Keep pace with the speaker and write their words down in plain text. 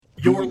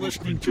You're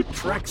listening to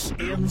Treks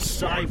in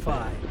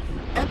Sci-Fi,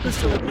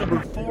 episode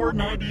number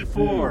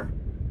 494,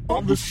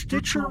 on the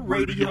Stitcher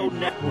Radio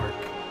Network.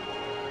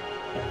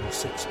 Only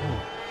 6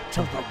 more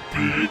till the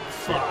Big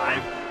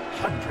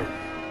 500.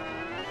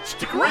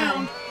 Stick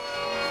around.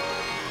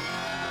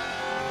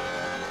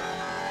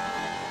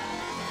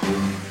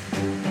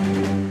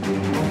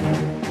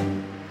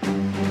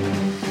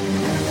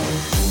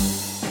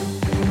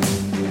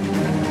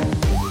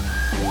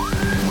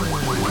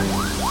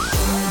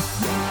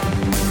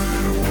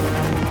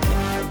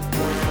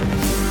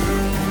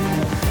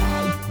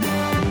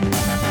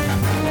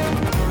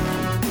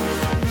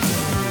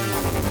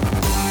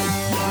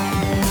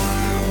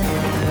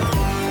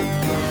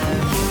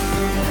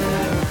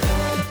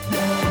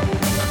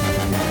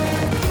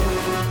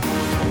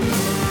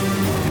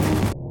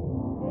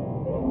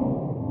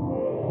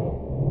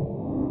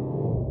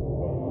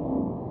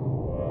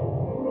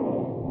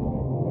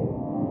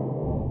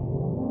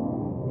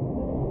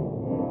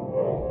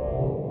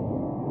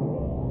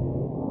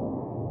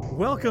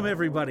 Welcome,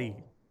 everybody,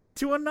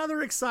 to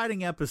another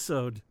exciting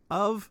episode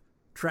of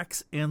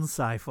Treks in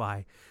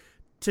Sci-Fi.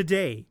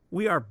 Today,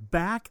 we are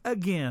back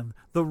again.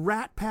 The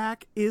Rat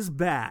Pack is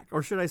back,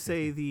 or should I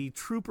say the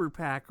Trooper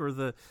Pack, or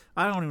the...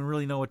 I don't even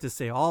really know what to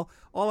say. All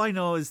I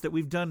know is that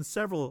we've done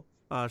several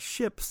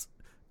ships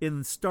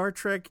in Star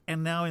Trek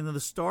and now in the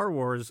Star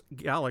Wars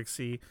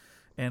galaxy,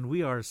 and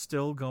we are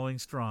still going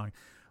strong.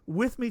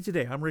 With me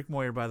today, I'm Rick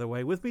Moyer, by the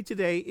way. With me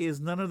today is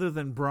none other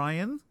than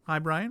Brian. Hi,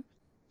 Brian.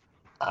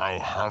 I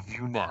have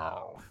you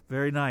now.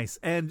 Very nice.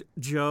 And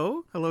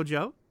Joe. Hello,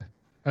 Joe.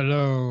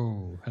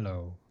 Hello.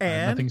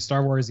 And nothing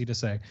Star Warsy to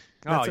say.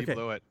 That's you okay.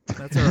 blew it.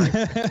 That's all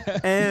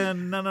right.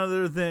 And none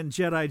other than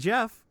Jedi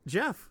Jeff.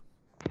 Jeff.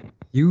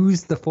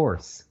 Use the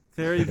Force.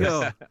 There you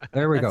go.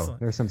 There we Excellent. go.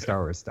 There's some Star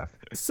Wars stuff.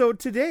 So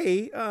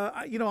today,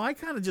 I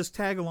kind of just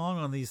tag along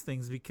on these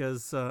things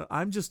because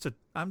I'm just a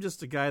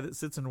guy that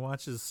sits and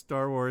watches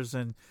Star Wars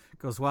and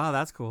goes, "Wow,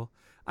 that's cool."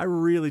 I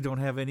really don't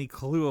have any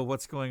clue of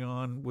what's going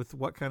on with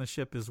what kind of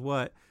ship is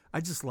what.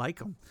 I just like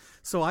them.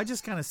 So I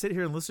just kind of sit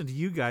here and listen to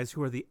you guys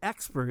who are the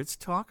experts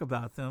talk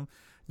about them.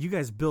 You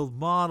guys build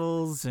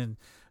models and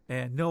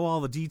know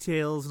all the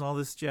details and all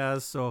this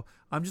jazz. So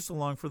I'm just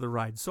along for the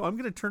ride. So I'm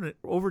going to turn it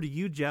over to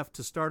you, Jeff,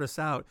 to start us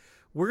out.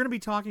 We're going to be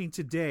talking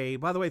today.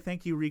 By the way,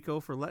 thank you, Rico,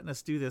 for letting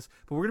us do this.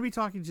 But we're going to be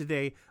talking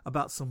today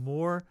about some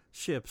more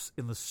ships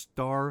in the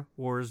Star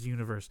Wars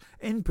universe.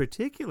 In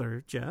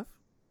particular, Jeff,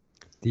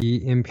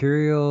 The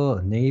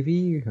Imperial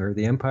Navy or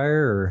the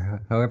Empire,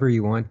 or however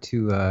you want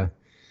to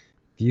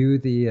view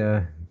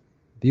the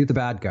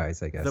bad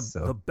guys, I guess.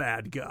 the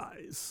bad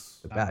guys.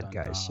 The bad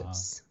guys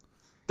ships.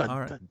 Dun, All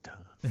right. dun,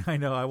 dun. I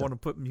know. I want to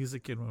put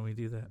music in when we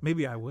do that.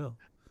 Maybe I will.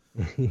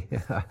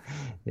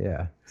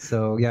 Yeah.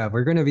 So yeah,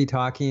 we're going to be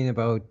talking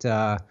about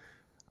the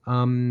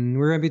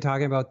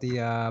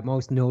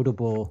most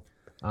notable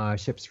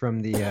ships from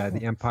the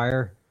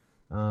Empire.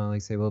 Like I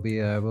say,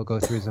 we'll go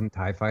through some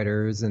TIE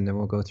fighters, and then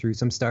we'll go through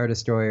some Star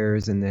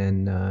Destroyers, and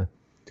then a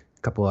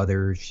couple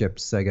other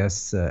ships, I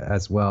guess,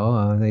 as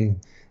well.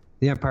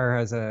 The Empire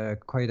has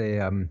quite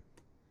a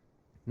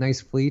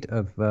nice fleet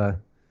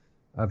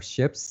of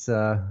ships,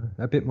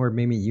 a bit more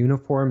maybe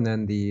uniform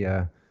than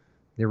the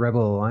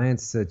Rebel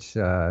Alliance, which It's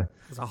a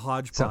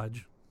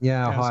hodgepodge.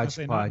 yeah, I was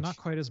gonna hodgepodge. say, not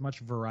quite as much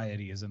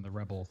variety as in the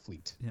Rebel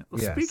fleet. Yeah.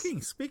 Well,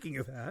 Yes. Speaking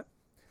of that,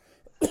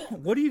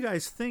 what do you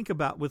guys think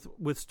about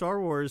with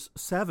Star Wars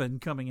 7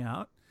 coming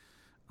out,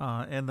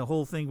 and the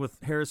whole thing with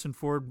Harrison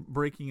Ford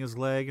breaking his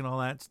leg and all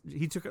that?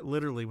 He took it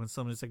literally when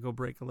somebody said go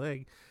break a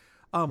leg.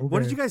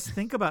 What did you guys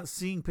think about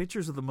seeing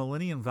pictures of the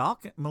Millennium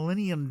Falcon?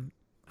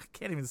 I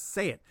can't even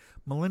say it.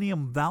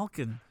 Millennium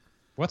Falcon.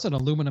 What's an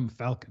aluminum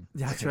Falcon?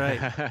 That's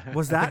right.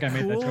 Was that I think I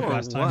made cool that joke or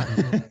last what?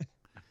 time.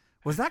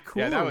 Was that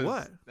cool Yeah, that or was.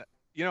 what?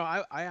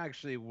 I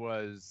actually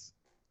was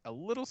a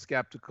little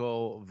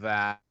skeptical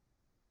that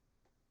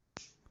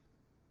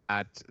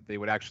they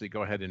would actually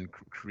go ahead and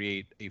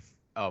create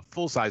a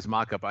full-size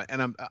mock-up,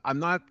 and I'm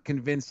not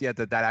convinced yet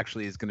that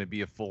actually is going to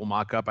be a full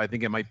mock-up. I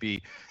think it might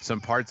be some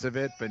parts of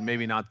it, but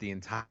maybe not the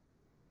entire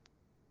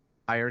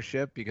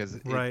ship, because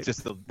it's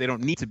just they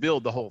don't need to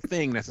build the whole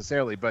thing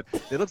necessarily. But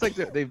it looks like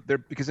they're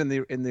because in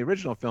the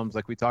original films,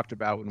 like we talked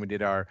about when we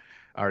did our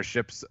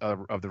ships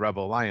of the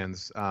Rebel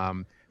Alliance,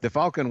 the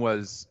Falcon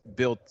was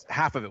built,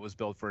 half of it was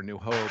built for A New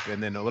Hope,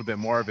 and then a little bit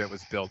more of it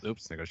was built.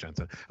 Oops, there goes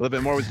Jensen. A little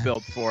bit more was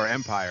built for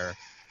Empire.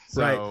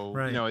 So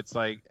Right. It's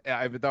like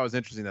I thought it was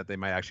interesting that they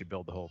might actually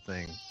build the whole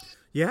thing.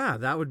 Yeah,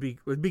 that would be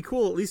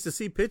cool at least to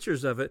see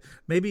pictures of it.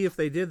 Maybe if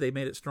they did, they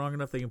made it strong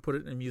enough they can put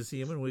it in a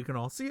museum and we can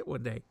all see it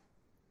one day.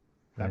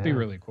 That'd be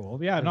really cool.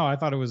 Yeah, no, I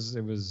thought it was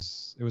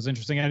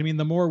interesting. I mean,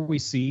 the more we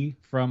see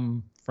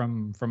from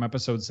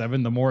episode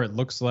 7, the more it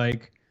looks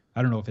like,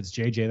 I don't know if it's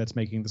JJ that's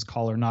making this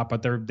call or not,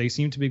 but they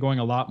seem to be going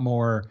a lot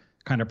more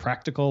kind of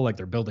practical. Like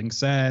they're building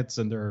sets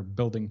and they're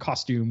building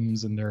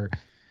costumes, and they're,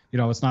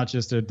 it's not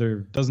just there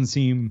doesn't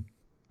seem.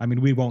 I mean,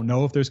 we won't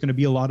know if there's going to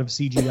be a lot of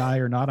CGI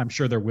or not. I'm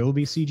sure there will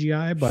be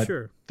CGI, but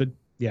Sure.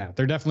 they're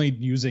definitely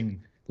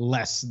using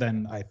less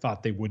than I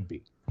thought they would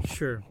be.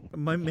 Sure.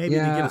 Maybe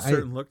Yeah, to get a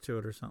certain look to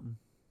it or something.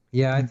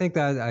 Yeah, I think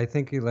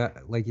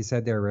like you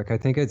said there, Rick, I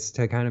think it's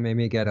to kind of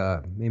maybe get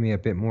maybe a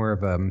bit more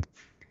of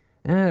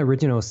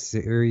original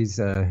series,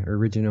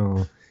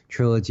 original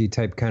trilogy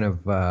type kind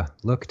of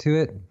look to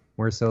it,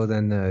 more so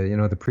than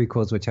the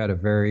prequels, which had a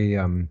very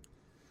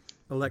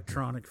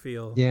electronic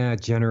feel. Yeah,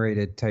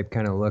 generated type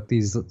kind of look.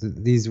 These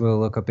will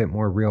look a bit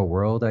more real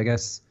world, I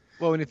guess.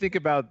 Well, when you think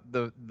about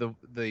the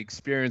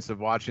experience of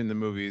watching the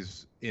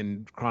movies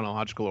in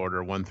chronological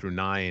order 1 through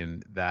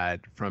 9, that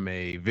from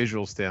a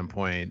visual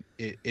standpoint,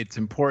 it's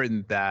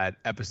important that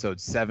episode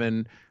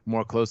 7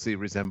 more closely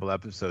resemble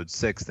episode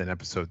 6 than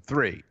episode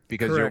 3,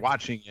 because Correct. You're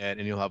watching it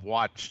and you'll have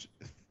watched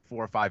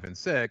 4, 5, and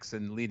 6,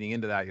 and leading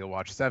into that you'll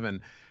watch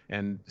 7,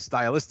 and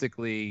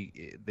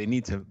stylistically they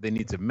need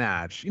to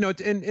match.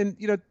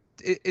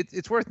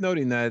 It's worth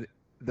noting that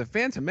The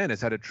Phantom Menace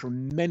had a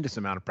tremendous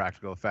amount of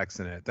practical effects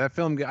in it. That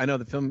film, I know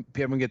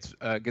everyone gets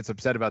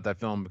upset about that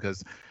film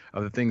because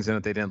of the things in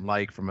it they didn't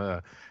like from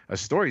a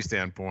story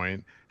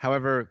standpoint.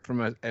 However, from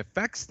an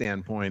effects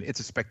standpoint, it's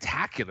a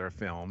spectacular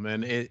film,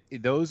 and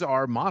those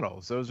are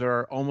models. Those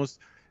are almost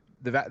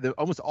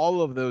almost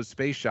all of those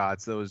space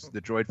shots,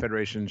 the Droid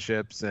Federation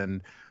ships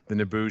and the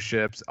Naboo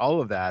ships,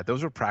 all of that,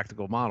 those are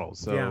practical models.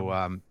 So,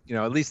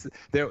 yeah. At least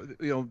there,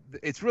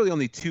 it's really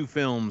only 2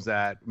 films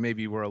that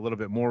maybe were a little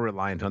bit more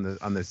reliant on the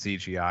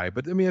CGI.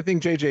 But I mean, I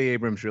think J.J.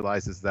 Abrams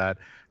realizes that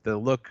the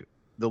look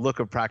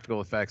of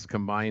practical effects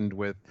combined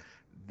with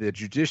the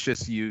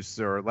judicious use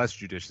or less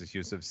judicious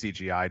use of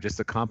CGI, just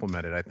to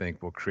complement it, I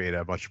think will create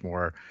a much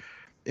more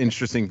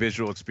interesting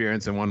visual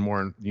experience and one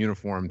more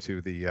uniform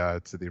to the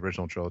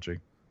original trilogy.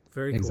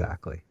 Very cool.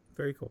 Exactly.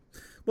 Very cool.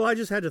 Well, I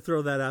just had to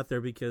throw that out there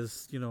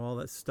because all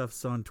that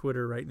stuff's on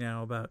Twitter right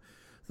now about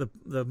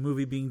the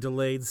movie being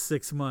delayed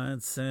 6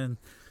 months and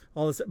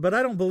all this. But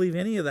I don't believe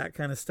any of that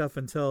kind of stuff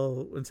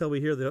until we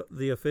hear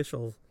the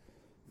official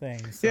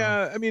thing. So.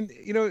 Yeah, I mean,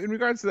 in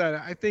regards to that,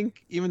 I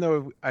think even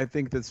though I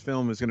think this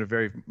film is going to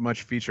very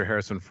much feature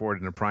Harrison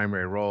Ford in a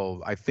primary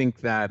role, I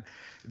think that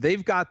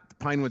they've got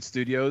Pinewood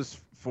Studios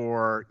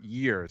for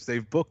years.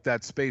 They've booked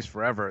that space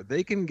forever.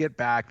 They can get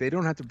back. They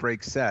don't have to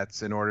break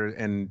sets in order,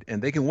 and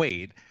they can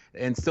wait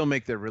and still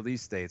make their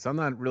release dates. I'm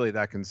not really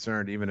that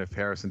concerned, even if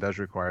Harrison does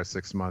require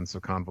 6 months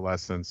of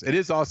convalescence. It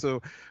is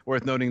also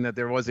worth noting that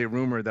there was a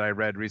rumor that I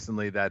read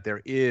recently that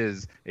there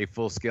is a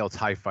full-scale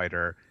TIE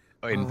fighter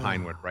in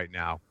Pinewood right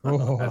now. As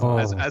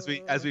we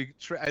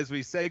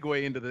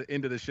segue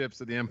into the ships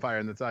of the Empire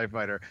and the TIE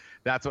fighter,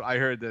 that's what I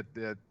heard,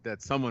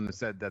 that someone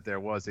said that there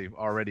was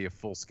already a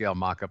full scale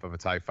mock-up of a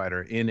TIE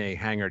fighter in a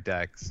hangar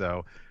deck.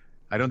 So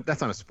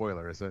that's not a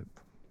spoiler, is it?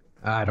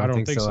 I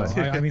don't think so.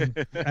 I mean,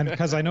 and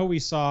because I know we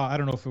saw, I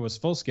don't know if it was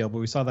full scale, but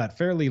we saw that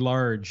fairly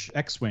large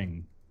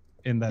X-wing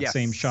in that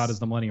same shot as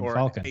the Millennium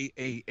Falcon.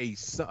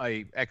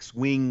 A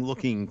X-wing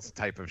looking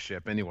type of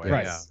ship, anyway.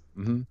 Right. Yeah.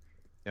 Mm-hmm.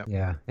 Yep.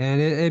 Yeah,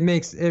 and it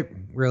makes it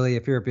really,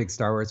 if you're a big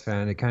Star Wars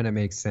fan, it kind of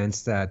makes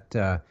sense that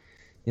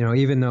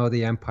even though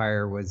the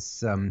Empire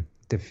was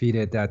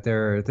defeated, that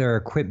their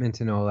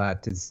equipment and all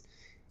that is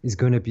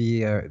going to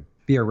be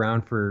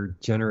around for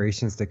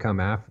generations to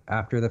come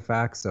after the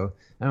fact. So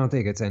I don't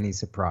think it's any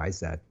surprise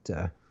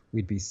that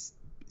we'd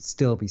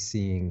still be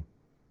seeing,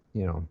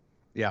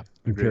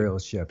 Imperial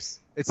ships.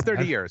 It's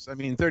 30 years. I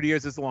mean, 30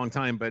 years is a long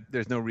time, but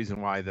there's no reason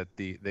why that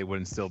they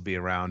wouldn't still be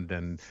around.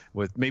 And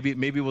with maybe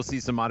we'll see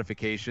some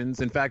modifications.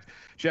 In fact,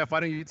 Jeff, why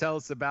don't you tell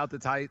us about the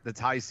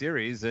TIE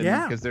series? And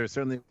because there's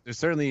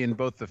certainly in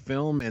both the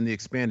film and the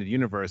expanded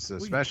universe,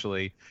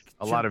 especially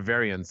a lot of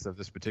variants of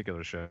this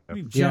particular ship.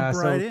 We jump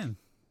right in.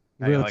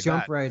 We'll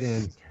jump right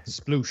in.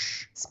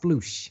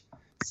 Sploosh.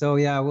 So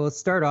yeah, we'll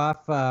start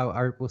off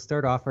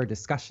our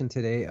discussion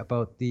today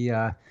about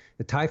the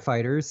TIE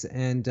fighters,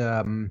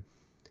 and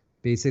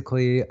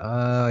basically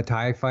a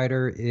TIE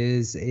fighter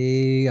is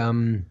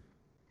an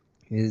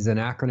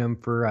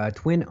acronym for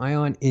twin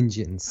ion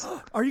engines.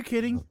 Are you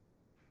kidding?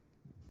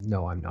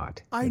 No, I'm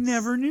not. I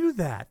never knew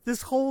that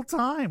this whole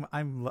time.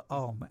 I'm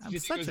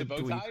such a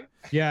bow tie?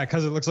 Yeah,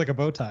 because it looks like a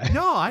bow tie.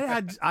 No,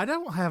 I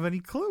don't have any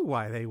clue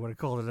why they would have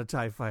called it a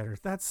TIE fighter.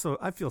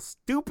 I feel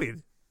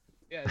stupid.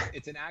 Yeah,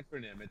 it's an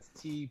acronym. It's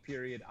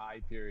T.I.E.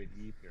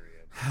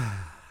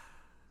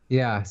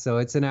 Yeah, so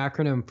it's an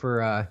acronym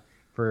for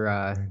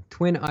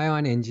twin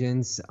ion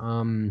engines.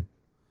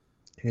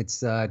 It's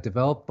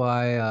developed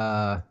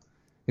by,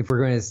 if we're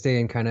going to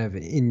stay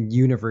in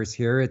universe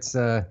here, it's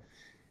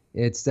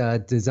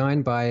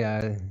designed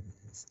by,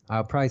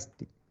 I'll probably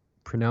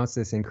pronounce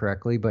this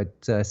incorrectly,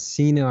 but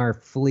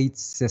Sinar Fleet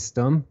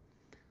System.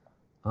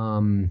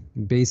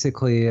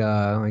 Basically, like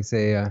I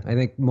say, I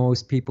think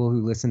most people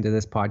who listen to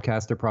this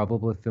podcast are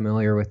probably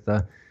familiar with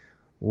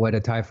what a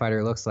TIE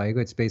fighter looks like.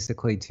 It's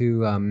basically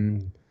two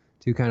kind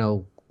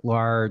of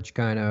large,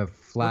 kind of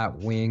flat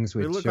wings,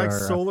 which they look like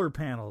solar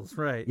panels,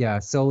 right? Yeah,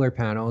 solar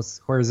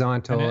panels,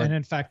 horizontal. And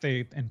in fact,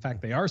 they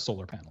are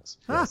solar panels.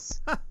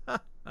 Yes.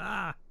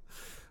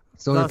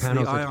 Solar Thus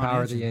panels the which ion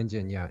power engine. the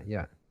engine.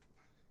 Yeah.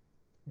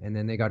 And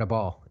then they got a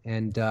ball.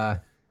 And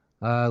a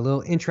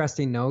little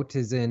interesting note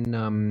is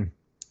in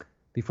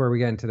before we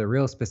get into the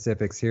real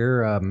specifics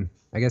here,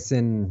 I guess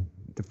in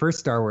the first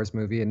Star Wars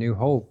movie, A New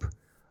Hope,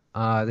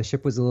 the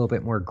ship was a little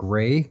bit more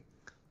gray,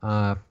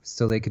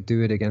 so they could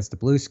do it against the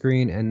blue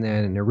screen. And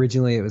then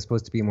originally it was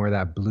supposed to be more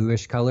that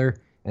bluish color.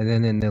 And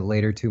then in the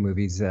later two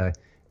movies,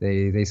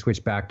 they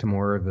switched back to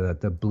more of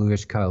the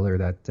bluish color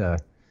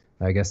that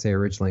I guess they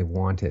originally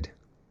wanted.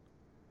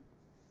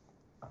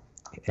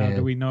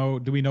 Do we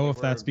know if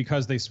that's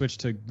because they switched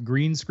to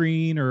green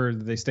screen, or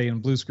they stay in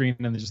blue screen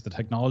and just the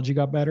technology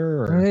got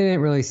better? Or? They didn't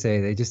really say.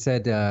 They just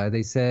said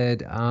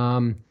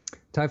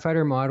TIE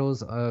Fighter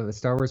models of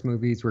Star Wars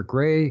movies were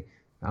gray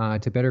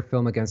to better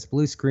film against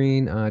blue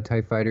screen.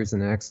 TIE Fighters in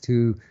the next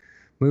two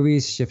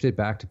movies shifted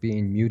back to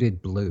being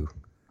muted blue.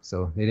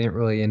 So they didn't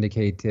really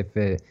indicate if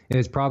it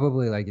was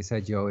probably, like you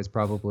said, Joe, it's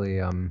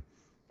probably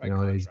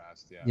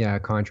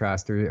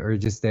contrast or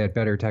just they had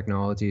better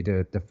technology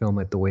to film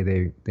it the way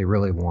they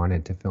really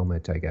wanted to film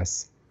it, I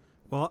guess.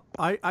 Well,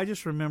 I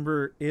just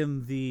remember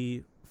in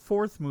the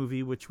fourth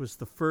movie, which was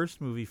the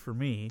first movie for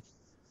me,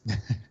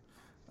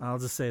 I'll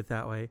just say it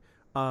that way,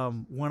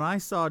 when I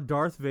saw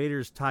Darth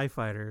Vader's TIE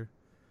Fighter,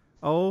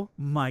 oh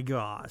my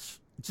gosh,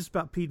 it just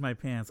about peed my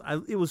pants.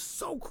 It was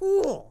so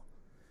cool.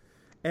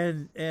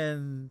 And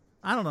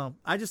I don't know,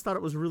 I just thought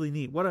it was really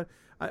neat.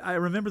 I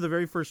remember the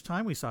very first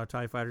time we saw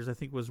TIE Fighters, I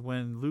think was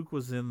when Luke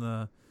was in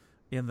the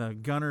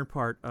gunner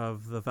part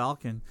of the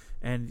Falcon,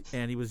 and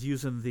he was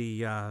using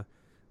the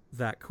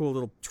that cool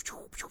little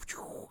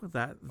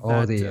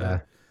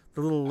the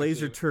little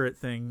laser turret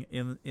thing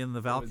in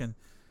the Falcon.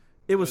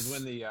 It was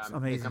when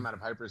amazing. They come out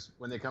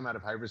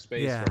of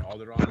hyperspace, Yeah. where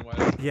Alderaan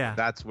was. Yeah.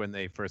 That's when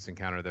they first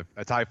encounter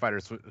a TIE fighter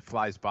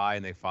flies by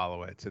and they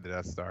follow it to the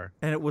Death Star.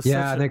 And it was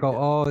and they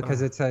go,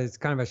 because it's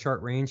kind of a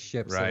short range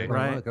ship. So Right. they're going,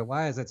 Right. "Look,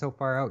 why is it so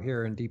far out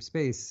here in deep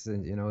space?"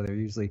 And they're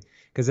usually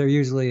they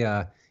usually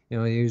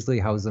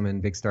house them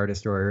in big Star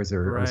Destroyers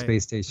or Right.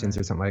 space stations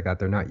or something like that.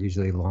 They're not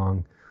usually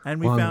long.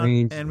 and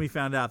range. we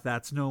found out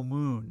that's no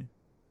moon.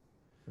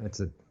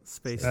 That's a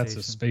Space That's station.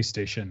 a space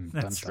station.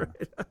 That's Dun, dun.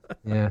 right.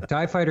 Yeah,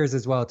 TIE Fighters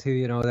as well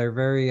too. They're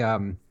very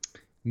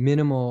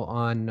minimal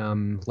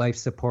on life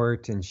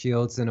support and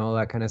shields and all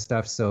that kind of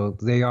stuff. So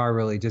they are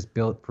really just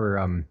built for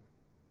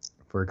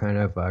kind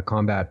of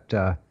combat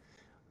battle.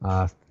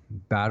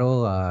 Kind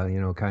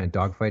of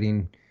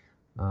dogfighting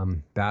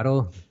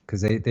battle,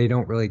 because they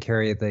don't really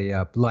carry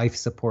the life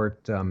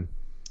support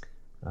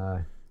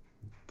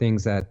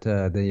things that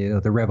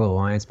the Rebel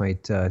Alliance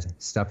might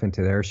stuff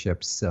into their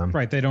ships.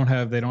 Right, they don't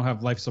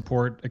have life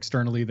support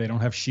externally. They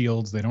don't have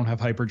shields. They don't have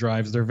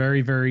hyperdrives. They're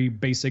very, very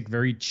basic,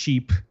 very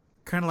cheap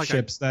Kind of like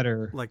ships that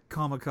are like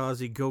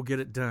kamikaze, go get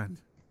it done.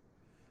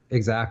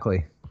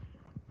 Exactly.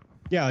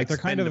 they're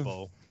kind of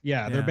Expendable.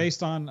 they're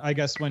based on, I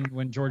guess,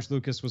 when George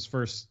Lucas was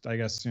first, I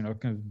guess, kind of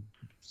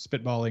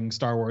spitballing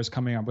Star Wars,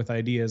 coming up with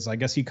ideas. I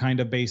guess he kind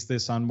of based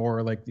this on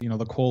more like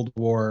the Cold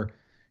War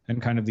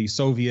and kind of the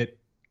Soviet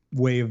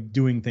way of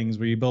doing things,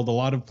 where you build a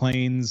lot of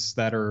planes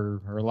that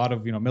are a lot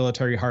of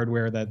military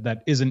hardware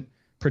that isn't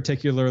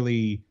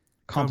particularly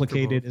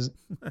complicated,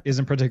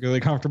 isn't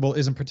particularly comfortable,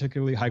 isn't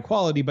particularly high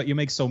quality, but you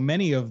make so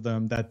many of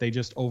them that they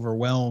just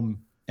overwhelm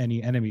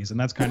any enemies. And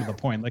that's kind of the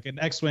point. Like an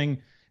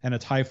X-Wing and a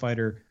TIE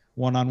Fighter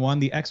one-on-one,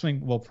 the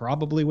X-Wing will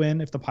probably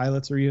win if the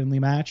pilots are evenly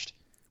matched.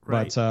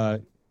 Right.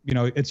 But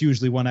it's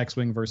usually one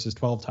X-Wing versus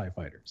 12 TIE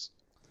Fighters.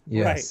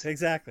 Yes. Right,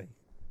 exactly.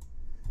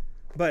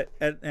 But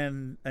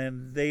and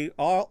they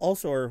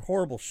also are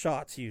horrible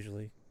shots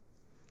usually.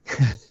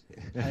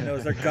 I know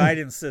their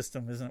guidance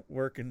system isn't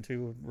working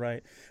too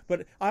right.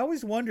 But I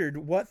always wondered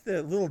what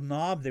the little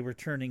knob they were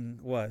turning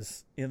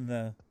was in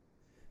the.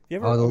 You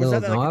ever, the was little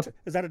that knob?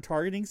 is that a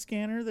targeting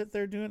scanner that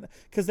they're doing?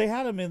 Because they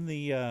had them in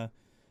the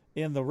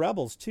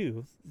Rebels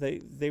too.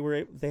 They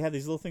had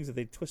these little things that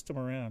they twist them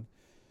around.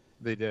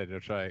 They did.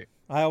 That's right.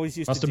 I always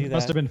used to do that.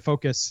 Must have been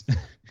focus.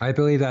 I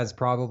believe that's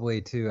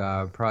probably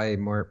probably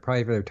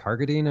for their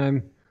targeting.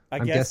 I'm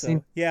guess guessing.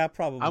 so. Yeah,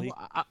 probably.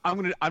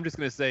 I'm just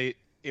gonna say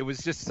it was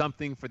just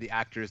something for the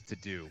actors to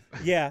do.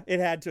 Yeah, it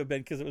had to have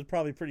been, because it was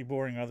probably pretty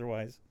boring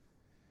otherwise.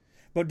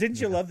 But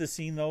didn't you love the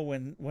scene though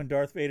when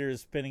Darth Vader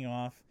is spinning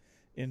off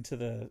into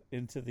the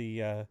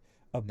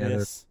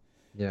abyss?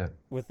 Yeah.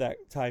 With that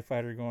TIE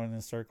fighter going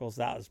in circles?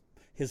 That was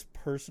his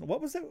personal.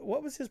 What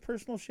was his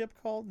personal ship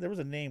called? There was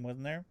a name,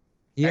 wasn't there?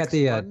 He had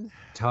the X1?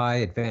 TIE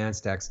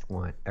Advanced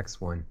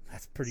X1.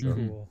 That's pretty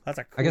cool. That's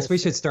a cool I guess we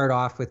ship. should start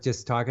off with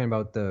just talking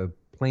about the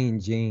Plain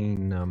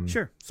Jane.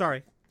 Sure.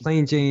 Sorry.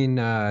 Plain Jane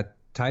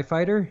TIE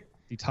Fighter.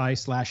 The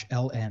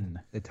TIE/LN.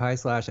 The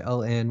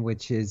TIE/LN,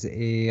 which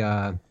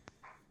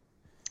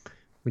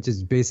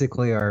is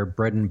basically our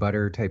bread and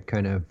butter type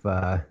kind of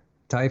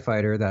TIE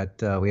fighter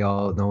that we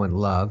all know and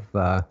love.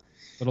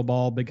 Little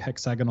ball, big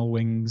hexagonal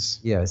wings.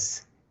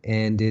 Yes,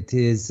 and it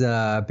is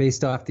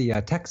based off the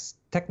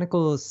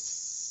technical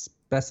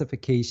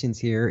specifications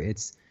here.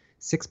 It's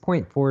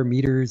 6.4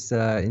 meters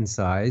in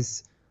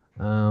size.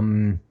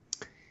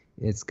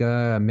 It's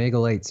got a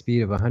megalight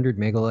speed of 100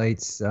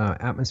 megalights.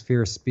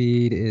 Atmosphere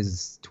speed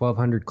is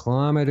 1,200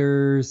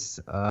 kilometers.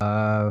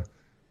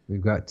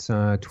 We've got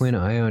twin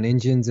ion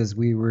engines as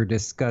we were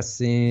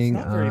discussing.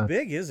 It's not very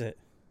big, is it?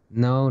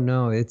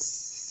 No,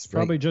 it's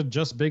probably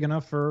just big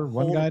enough for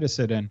one guy to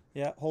sit in.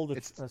 Yeah, hold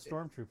a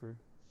stormtrooper.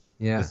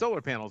 Yeah. The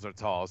solar panels are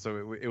tall,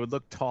 so it would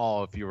look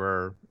tall if you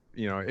were,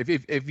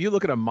 if you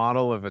look at a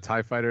model of a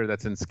TIE fighter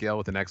that's in scale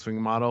with an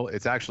X-wing model,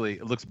 it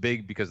looks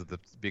big because of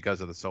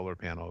the solar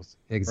panels.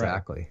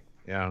 Exactly.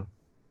 Right. Yeah.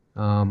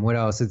 What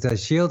else? It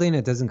says shielding.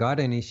 It doesn't got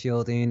any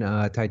shielding.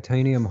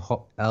 Titanium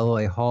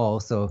alloy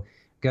hull. So,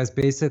 guys,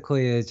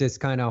 basically, it's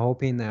just kind of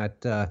hoping that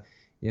that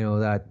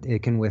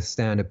it can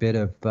withstand a bit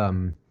of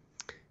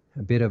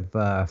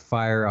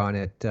fire on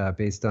it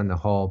based on the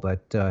hull.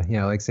 But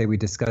like say we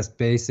discussed,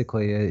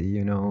 basically,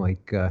 you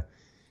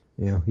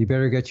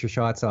better get your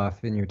shots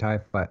off in your TIE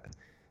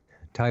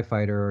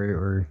fighter,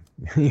 or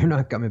you're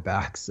not coming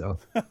back. So.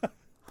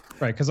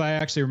 Right, because I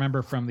actually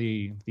remember from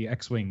the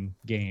X-wing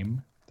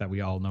game that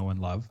we all know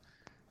and love,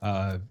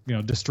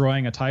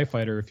 destroying a TIE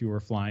fighter if you were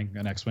flying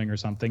an X-wing or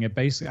something.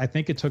 I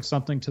think it took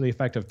something to the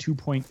effect of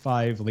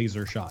 2.5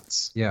 laser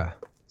shots. Yeah.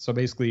 So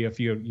basically, if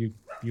you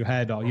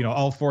had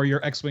all 4 of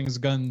your X-wings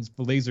guns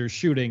lasers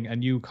shooting,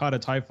 and you caught a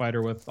TIE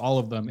fighter with all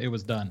of them, it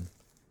was done.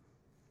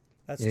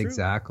 That's true.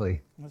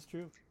 Exactly. That's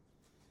true.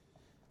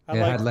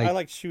 I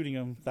like shooting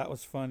them. That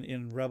was fun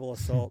in Rebel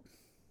Assault.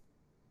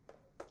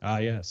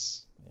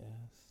 Yes.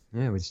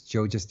 Yeah, which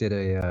Joe just did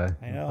a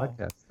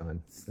podcast on.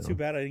 It's too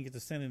bad I didn't get to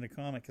send in a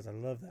comic because I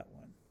love that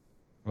one.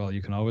 Well,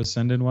 you can always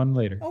send in one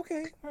later.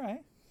 Okay, all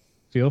right.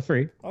 Feel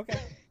free. Okay.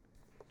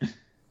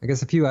 I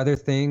guess a few other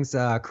things.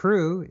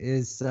 Crew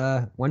is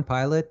one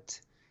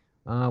pilot,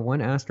 one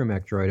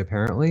astromech droid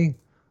apparently,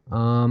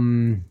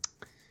 and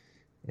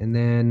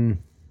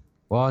then,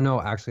 well,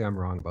 no, actually I'm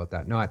wrong about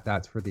that.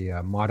 That's for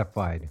the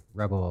modified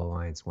Rebel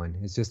Alliance one.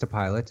 It's just a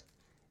pilot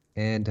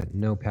and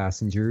no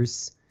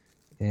passengers.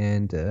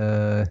 And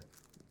and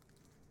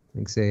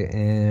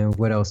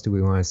what else do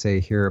we want to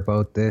say here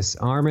about this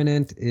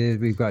armament? Is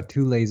we've got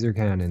 2 laser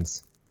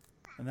cannons,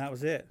 and that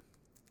was it.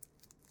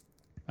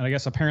 And I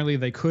guess apparently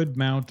they could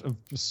mount a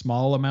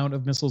small amount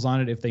of missiles on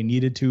it if they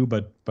needed to,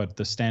 but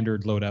the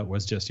standard loadout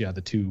was just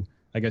the 2.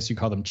 I guess you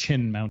call them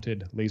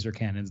chin-mounted laser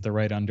cannons. They're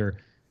right under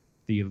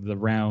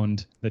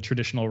the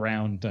traditional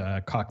round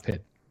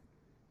cockpit.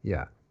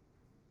 Yeah.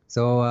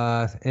 So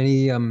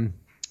any I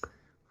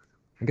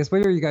guess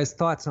what are you guys'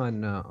 thoughts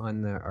on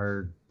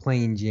our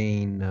plain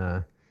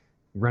Jane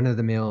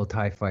run-of-the-mill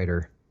TIE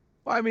fighter?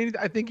 Well, I mean,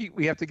 I think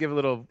we have to give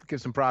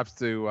some props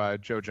to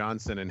Joe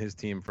Johnston and his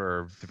team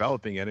for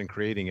developing it and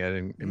creating it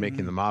and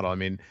making the model. I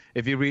mean,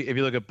 if you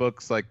look at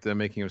books like The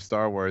Making of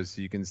Star Wars,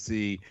 you can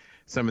see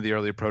some of the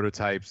early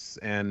prototypes,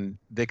 and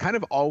they kind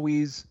of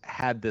always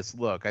had this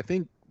look. I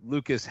think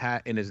Lucas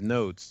had in his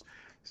notes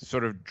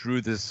sort of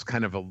drew this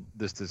kind of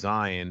this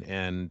design,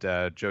 and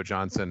Joe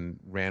Johnston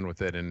ran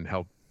with it and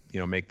helped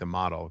make the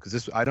model,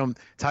 because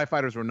TIE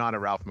fighters were not a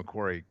Ralph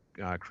McQuarrie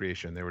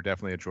creation. They were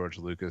definitely a George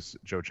Lucas,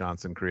 Joe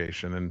Johnston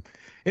creation. And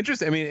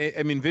interesting.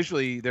 I mean,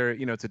 visually, they're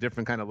it's a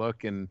different kind of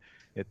look, and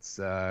it's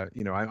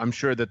I'm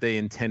sure that they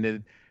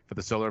intended for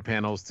the solar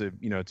panels to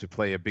to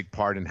play a big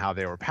part in how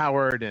they were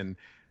powered, and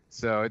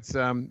so it's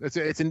a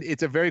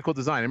very cool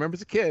design. I remember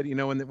as a kid,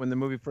 when the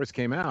movie first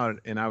came out,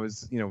 and I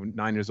was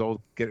 9 years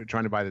old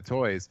trying to buy the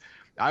toys.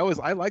 I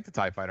liked the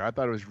TIE fighter. I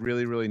thought it was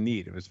really, really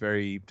neat. It was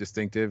very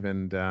distinctive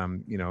and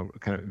kind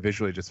of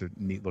visually just a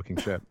neat looking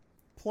ship.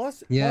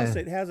 Plus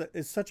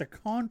it's such a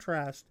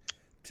contrast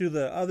to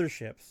the other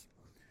ships.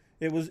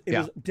 It was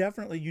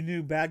definitely, you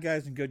knew bad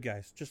guys and good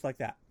guys just like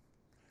that.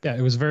 Yeah,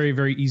 it was very,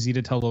 very easy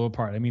to tell them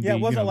apart. I mean, it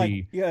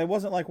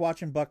wasn't like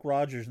watching Buck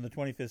Rogers in the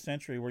 25th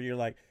century where you're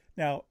like,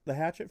 now the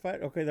hatchet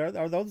fight, okay,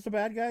 are those the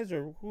bad guys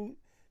or who?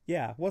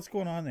 Yeah, what's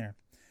going on there?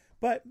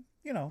 But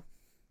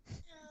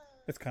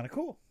it's kind of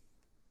cool.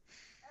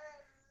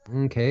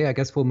 Okay, I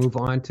guess we'll move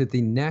on to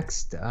the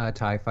next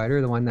TIE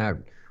fighter, the one that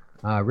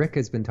Rick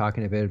has been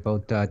talking a bit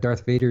about,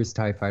 Darth Vader's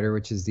TIE fighter,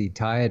 which is the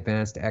TIE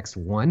Advanced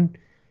X1.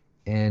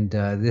 And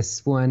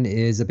this one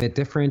is a bit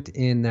different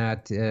in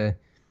that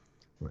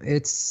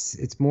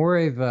it's more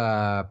of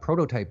a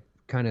prototype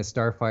kind of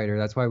starfighter.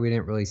 That's why we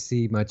didn't really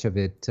see much of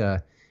it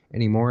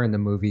anymore in the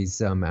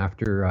movies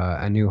after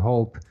A New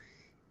Hope.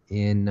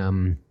 It's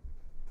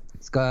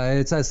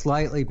a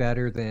slightly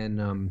better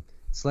than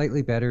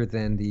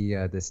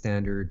the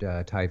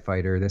standard TIE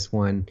fighter. This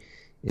one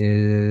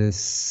is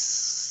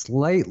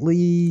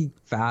slightly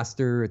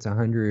faster. It's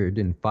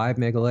 105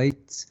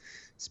 megalights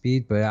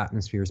speed, but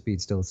atmosphere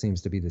speed still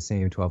seems to be the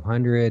same,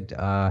 1200.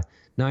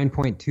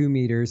 9.2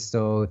 meters,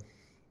 so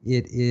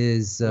it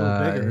is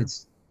a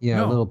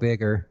little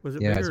bigger. Was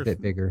it bigger? It's a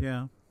bit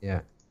bigger.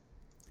 Yeah.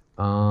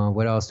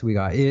 What else do we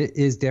got? It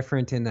is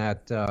different in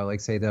that,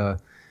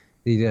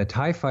 the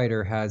TIE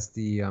fighter has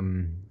the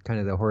kind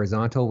of the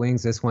horizontal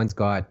wings. This one's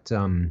got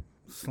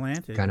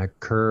slanted, kind of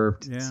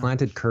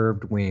slanted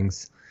curved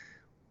wings.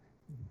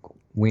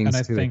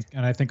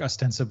 And I think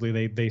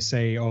ostensibly they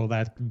say,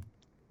 that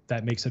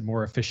that makes it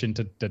more efficient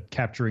at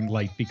capturing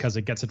light because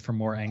it gets it from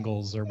more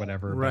angles or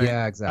whatever. Right.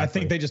 Yeah, exactly. I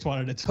think they just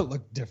wanted it to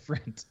look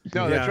different.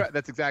 No, Yeah.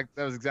 that's right.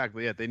 That was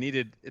exactly it.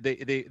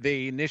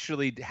 They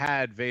initially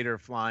had Vader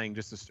flying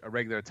just a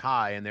regular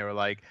tie, and they were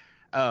like,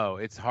 "Oh,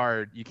 it's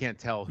hard. You can't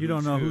tell. You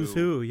don't know who's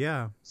who.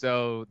 Yeah.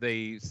 So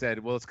they said,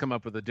 "Well, let's come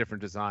up with a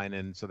different design,"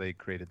 and so they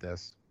created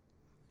this.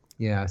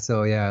 Yeah,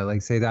 so yeah,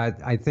 like say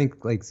that I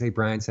think like say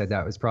Brian said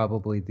that was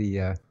probably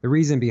the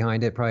reason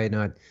behind it, probably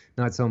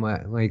not so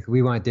much like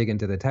we want to dig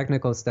into the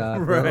technical stuff,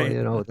 well, Right.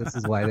 you know, this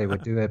is why they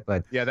would do it,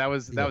 but Yeah, that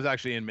was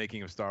actually in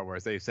Making of Star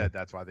Wars. They said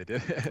that's why they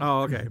did it.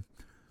 Oh, okay.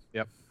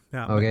 Yep.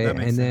 Yeah. okay, that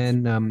makes and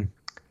sense. then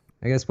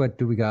I guess what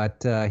do we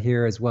got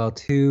here as well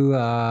too?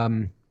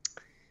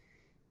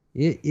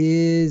 It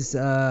is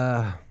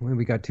well,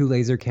 we got 2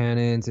 laser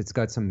cannons. It's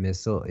got some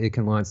missile. It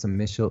can launch some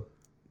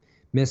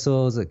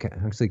missiles. It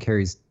actually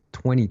carries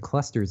 20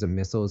 clusters of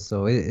missiles.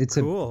 So it's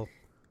Cool.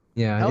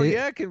 yeah. Hell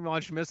yeah, it can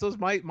launch missiles.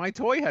 My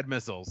toy had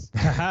missiles.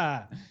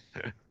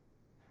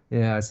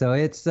 Yeah. So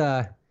it's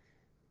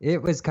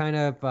it was kind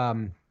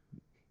of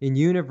in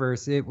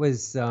universe. It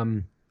was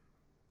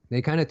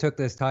they kind of took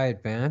this TIE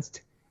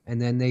Advanced and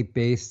then they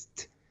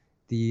based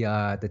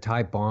the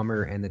TIE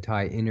Bomber and the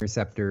TIE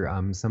Interceptor.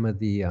 Some of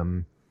the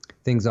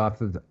things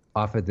off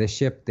of this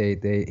ship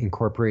they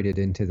incorporated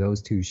into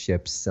those 2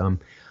 ships.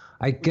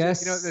 I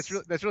guess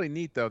That's really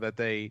neat though that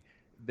they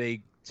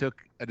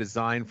took a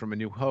design from A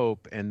New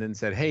Hope and then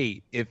said,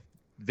 hey, if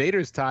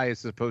Vader's TIE is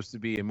supposed to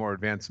be a more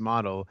advanced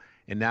model,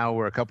 and now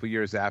we're a couple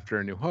years after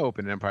A New Hope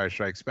and Empire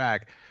Strikes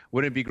Back,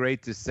 wouldn't it be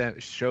great to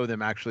show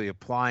them actually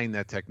applying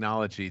that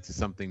technology to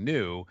something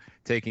new,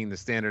 taking the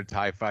standard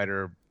TIE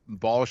fighter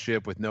ball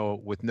ship with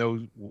no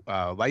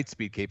light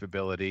speed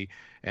capability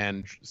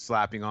and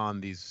slapping on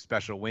these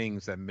special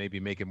wings that maybe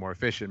make it more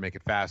efficient, make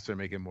it faster,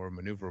 make it more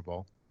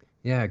maneuverable.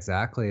 Yeah,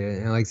 exactly.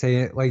 And like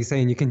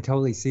saying, you can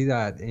totally see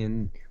that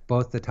in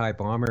both the TIE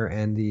Bomber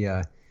and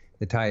the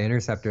TIE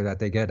Interceptor that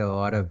they get a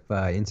lot of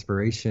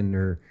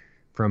inspiration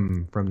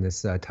from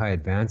this TIE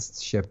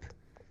Advanced ship.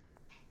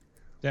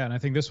 Yeah, and I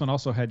think this one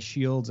also had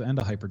shields and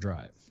a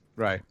hyperdrive.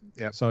 Right.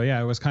 Yeah. So yeah,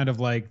 it was kind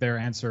of like their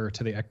answer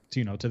to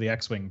the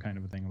X-wing kind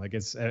of a thing. Like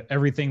it's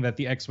everything that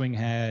the X-wing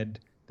had,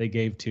 they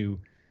gave to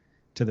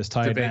this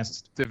TIE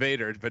Advanced. To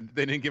Vader, but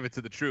they didn't give it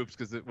to the troops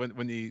because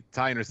when the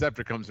TIE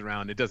Interceptor comes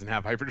around, it doesn't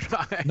have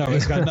hyperdrive. No,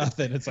 it's got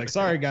nothing. It's like,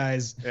 sorry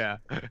guys. Yeah,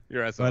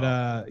 you're SOL.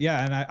 But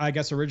yeah, and I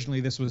guess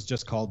originally this was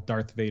just called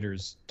Darth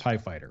Vader's TIE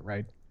Fighter,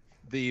 right?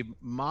 The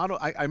model,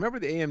 I remember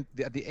the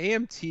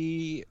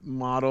AMT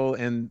model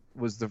and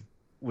was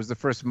the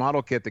first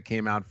model kit that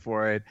came out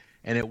for it,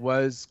 and it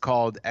was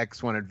called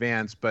X1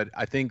 Advanced, but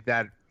I think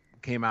that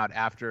came out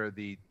after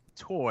the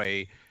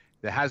toy,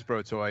 the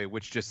Hasbro toy,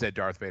 which just said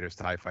Darth Vader's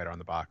TIE Fighter on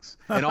the box,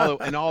 and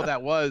all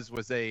that was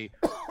a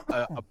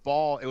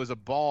ball. It was a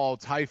ball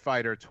TIE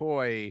Fighter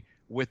toy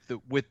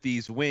with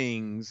these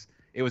wings.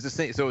 It was the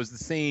same. So it was the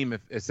same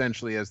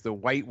essentially as the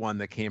white one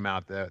that came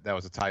out. That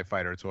was a TIE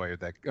Fighter toy.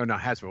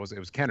 Hasbro. It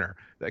was Kenner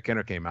that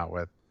Kenner came out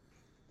with.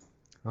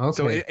 Okay.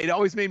 So it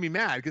always made me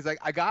mad because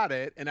I got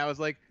it and I was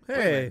like,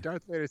 hey,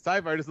 Darth Vader's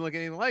TIE Fighter doesn't look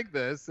anything like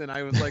this, and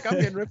I was like, I'm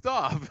getting ripped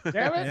off.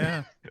 Damn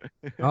it!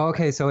 Yeah.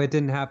 Okay, so it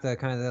didn't have the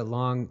kind of the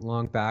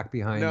long back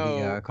behind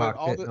the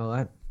cockpit and all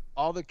that.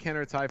 All the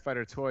Kenner TIE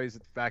Fighter toys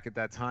back at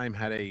that time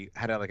had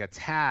like a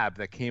tab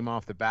that came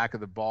off the back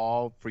of the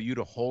ball for you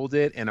to hold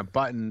it, and a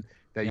button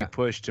that you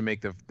push to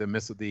make the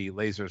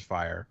lasers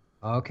fire.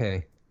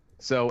 Okay.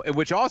 So,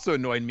 which also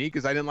annoyed me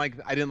because I didn't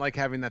like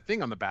having that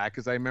thing on the back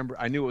because I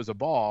knew it was a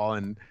ball,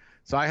 and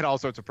so I had all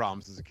sorts of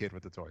problems as a kid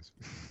with the toys.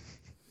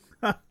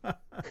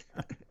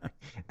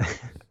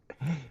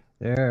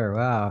 There,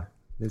 wow.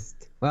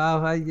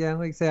 Yeah,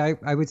 like I say,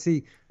 I would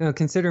see,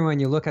 considering when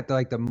you look at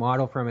the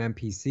model from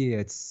MPC,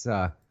 it's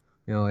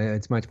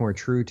it's much more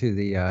true to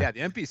the the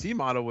MPC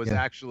model was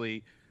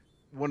actually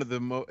one of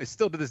the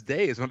still to this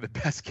day is one of the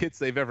best kits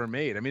they've ever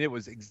made. I mean, it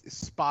was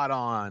spot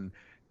on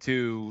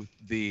to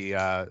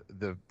the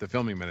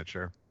filming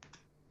miniature.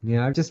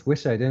 Yeah, I just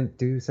wish I didn't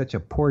do such a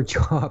poor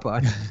job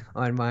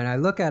on mine. I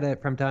look at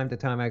it from time to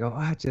time. I go,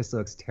 it just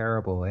looks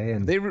terrible, eh?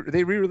 And they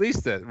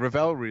re-released it.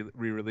 Revell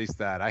re-released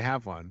that. I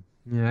have one.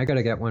 Yeah, I got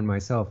to get one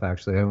myself.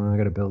 Actually, I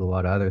got to build a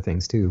lot of other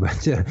things too.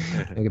 But I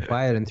could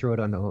buy it and throw it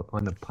on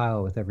the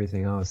pile with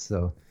everything else.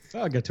 So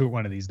I'll get to it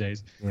one of these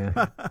days.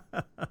 Yeah.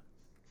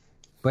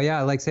 But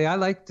yeah, like say, I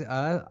liked.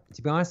 To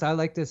be honest, I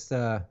like this.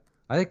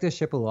 I like this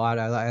ship a lot.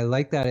 I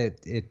like that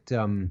it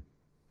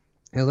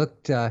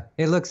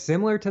looked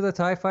similar to the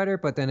TIE Fighter,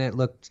 but then it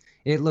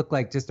looked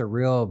like just a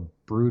real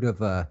brute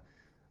of a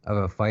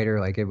fighter.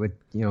 Like it would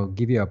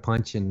give you a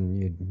punch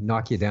and you'd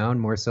knock you down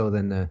more so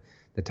than the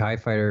TIE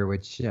Fighter,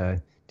 which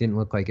didn't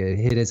look like it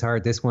hit as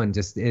hard. This one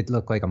it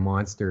looked like a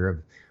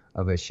monster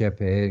of a ship.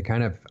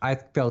 I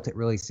felt it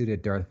really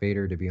suited Darth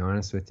Vader, to be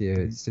honest with you.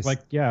 It's just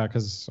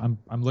because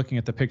I'm looking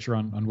at the picture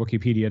on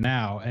Wikipedia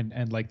now,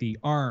 and like the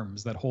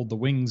arms that hold the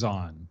wings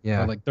on,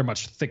 yeah, they're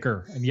much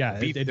thicker, and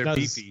they're does,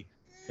 beefy.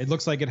 It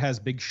looks like it has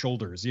big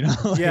shoulders, you know?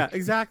 Like, yeah,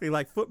 exactly,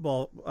 like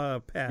football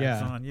pads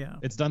Yeah. on. Yeah,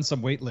 it's done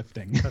some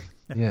weightlifting.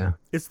 Yeah.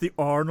 it's the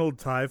Arnold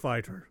TIE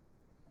Fighter.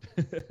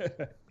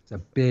 It's a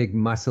big,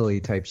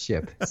 muscly type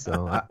ship.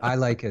 So I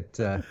like it.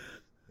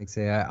 Like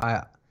say,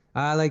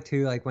 I like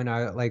to, like when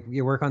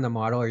you work on the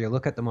model or you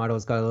look at the model,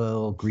 it's got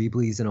little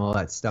greeblies and all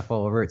that stuff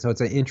all over it. So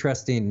it's an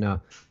interesting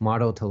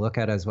model to look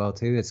at as well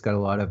too. It's got a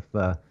lot of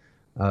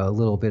a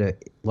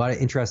lot of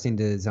interesting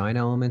design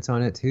elements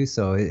on it too.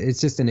 So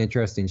it's just an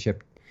interesting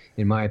ship,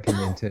 in my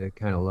opinion, to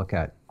kind of look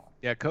at.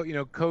 Yeah,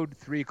 Code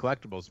 3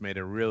 Collectibles made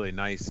a really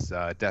nice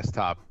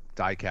desktop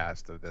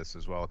diecast of this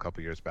as well a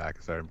couple years back,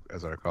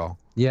 as I recall.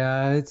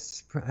 Yeah,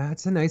 it's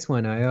a nice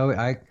one. I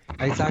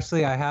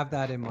have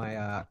that in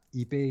my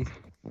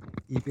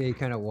eBay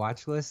kind of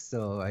watch list,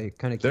 so I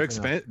kind of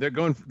They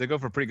go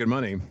for pretty good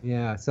money.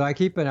 Yeah, so I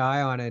keep an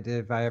eye on it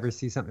if I ever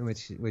see something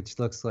which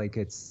looks like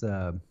it's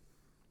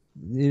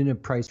in a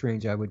price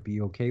range I would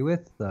be okay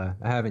with. I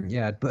haven't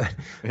yet, but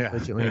Yeah.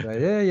 fortunately, but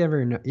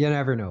you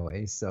never know,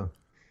 eh? So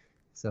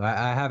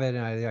I have it,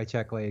 and I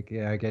check, I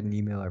get an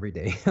email every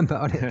day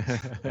about it.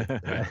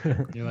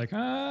 You're like,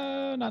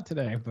 not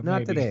today, but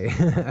Not maybe.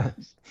 today.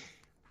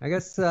 I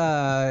guess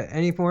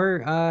any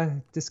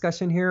more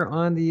discussion here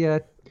on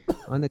the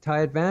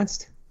TIE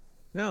Advanced?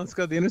 No, let's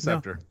go to the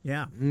Interceptor.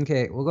 Yeah.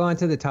 Okay, we'll go on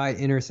to the TIE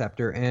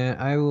Interceptor, and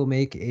I will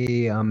make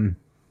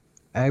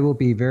I will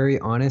be very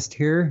honest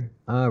here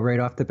right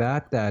off the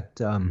bat that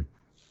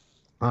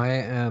I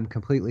am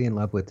completely in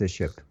love with this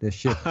ship. This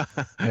ship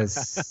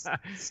has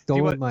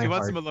stolen my heart. Do you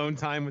want some alone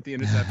time with the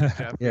Interceptor,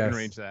 Jeff? We Yes. can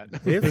arrange that.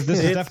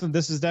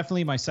 This is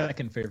definitely my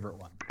second favorite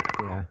one.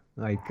 Yeah,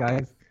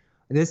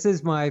 this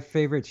is my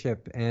favorite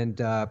ship, and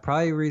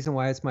probably the reason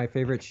why it's my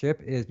favorite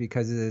ship is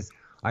because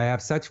I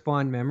have such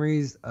fond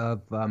memories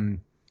of the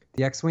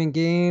X-Wing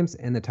games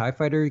and the TIE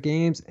Fighter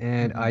games,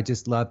 and I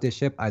just love this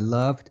ship. I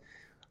loved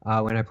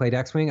when I played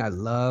X-Wing. I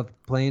loved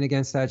playing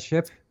against that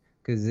ship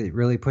because it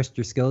really pushed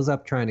your skills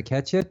up trying to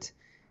catch it.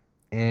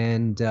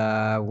 And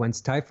once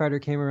TIE Fighter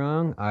came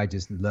around, I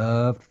just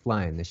loved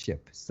flying the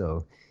ship.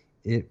 So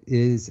it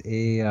is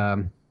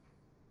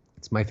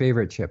it's my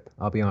favorite ship,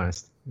 I'll be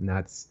honest, and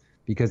that's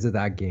because of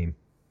that game.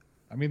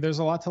 I mean, there's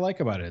a lot to like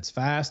about it. It's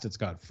fast. It's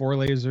got 4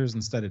 lasers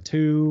instead of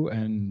 2,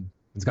 and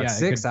It's got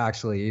 6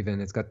 actually.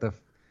 Even it's got the.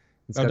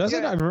 Does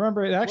it? I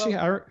remember it actually.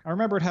 I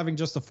remember it having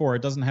just the 4.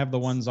 It doesn't have the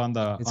ones on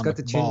the. It's got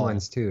the chin ball.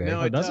 ones too. Eh?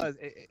 No, it does does.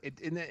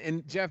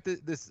 And Jeff,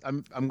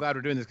 I'm glad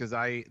we're doing this because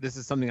this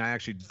is something I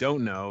actually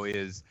don't know.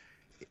 Is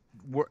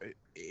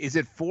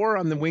it 4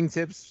 on the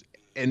wingtips,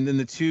 and then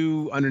the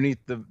 2 underneath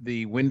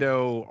the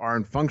window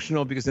aren't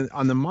functional? Because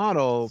on the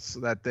models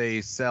that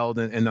they sold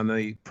and on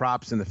the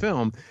props in the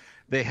film,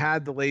 they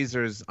had the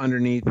lasers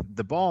underneath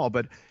the ball,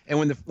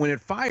 and when it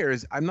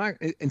fires, I'm not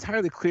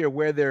entirely clear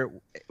where they're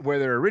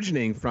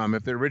originating from.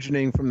 If they're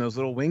originating from those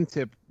little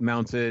wingtip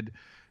mounted.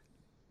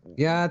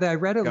 Yeah, I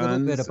read a little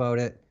bit guns. about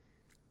it,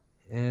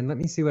 and let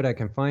me see what I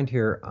can find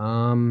here.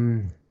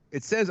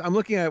 It says, I'm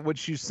looking at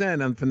what you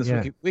sent from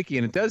this wiki,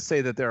 and it does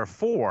say that there are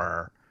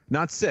 4,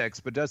 not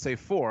 6, but it does say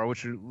 4,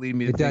 which would lead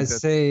me to think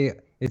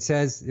that... It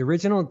says the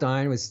original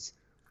design was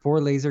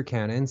 4 laser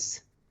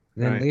cannons.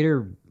 Then Right.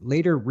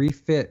 later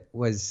refit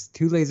was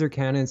 2 laser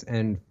cannons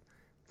and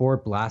 4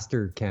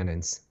 blaster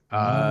cannons.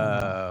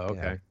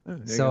 Okay. Yeah.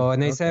 So,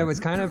 and they said it was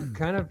kind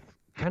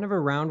of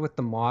around with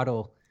the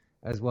model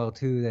as well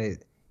too.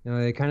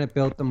 They kind of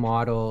built the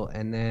model,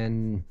 and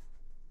then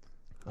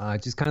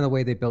just kind of the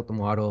way they built the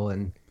model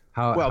and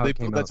how. Well, how it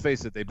came let's out.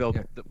 face it. They built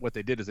Yeah. what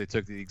they did is they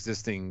took the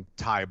existing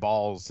tie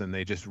balls and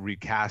they just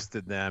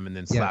recasted them and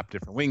then slapped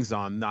different wings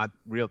on. Not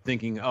real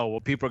thinking. Oh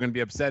well, people are going to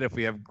be upset if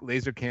we have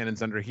laser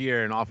cannons under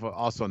here and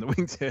also on the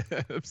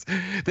wingtips.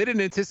 They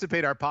didn't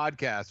anticipate our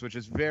podcast, which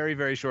is very,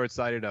 very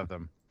short-sighted of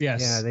them.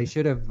 Yes. Yeah, they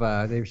should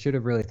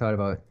have really thought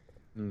about it.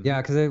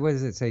 Yeah, because what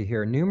does it say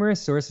here?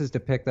 Numerous sources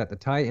depict that the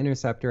TIE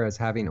Interceptor as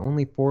having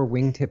only 4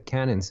 wingtip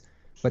cannons,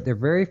 but their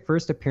very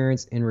first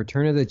appearance in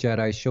Return of the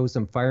Jedi shows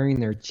them firing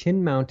their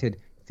chin-mounted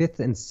 5th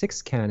and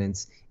 6th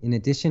cannons in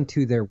addition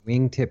to their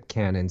wingtip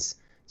cannons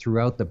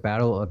throughout the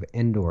Battle of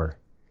Endor.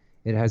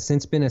 It has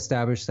since been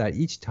established that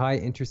each TIE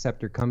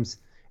Interceptor comes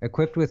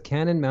equipped with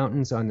cannon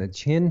mounts on the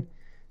chin,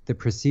 the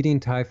preceding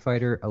TIE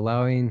Fighter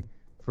allowing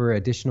for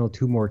additional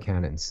 2 more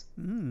cannons.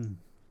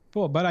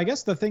 Well, but I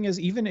guess the thing is,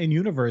 even in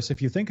universe,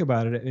 if you think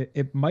about it,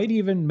 it might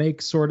even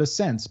make sort of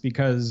sense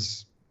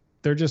because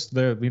they're just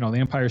the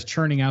Empire's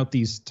churning out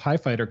these TIE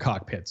Fighter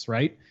cockpits,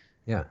 right?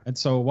 Yeah. And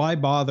so why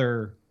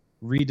bother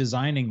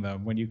redesigning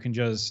them when you can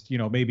just,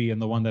 maybe in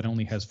the one that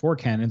only has 4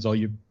 cannons,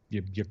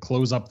 you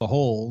close up the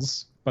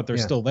holes, but they're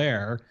still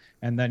there.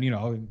 And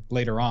then,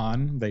 later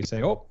on they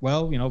say, oh,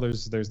 well,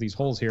 there's these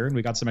holes here and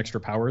we got some extra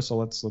power. So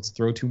let's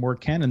throw 2 more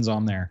cannons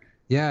on there.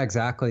 Yeah,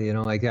 exactly.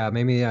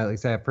 Maybe like I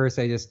said, at first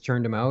I just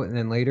churned them out, and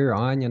then later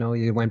on,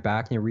 you went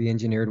back and you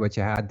re-engineered what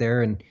you had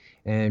there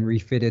and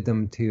refitted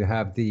them to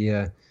have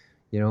the,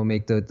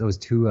 make those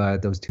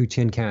two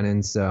chin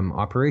cannons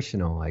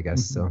operational, I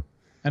guess. So.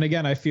 And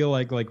again, I feel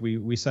like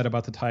we said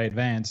about the TIE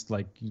Advanced,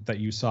 like that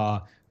you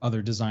saw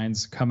other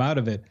designs come out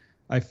of it.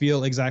 I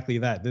feel exactly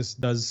that. This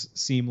does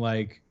seem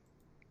like,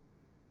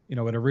 it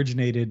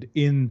originated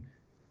in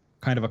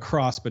kind of a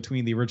cross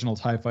between the original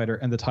TIE Fighter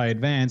and the TIE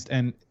Advanced,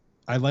 and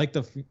I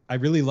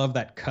really love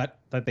that cut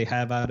that they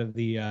have out of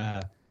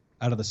the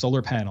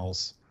solar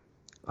panels.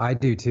 I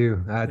do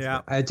too.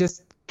 Yeah. It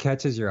just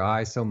catches your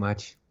eye so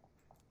much.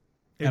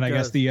 I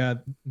guess the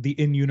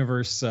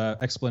in-universe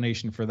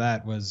explanation for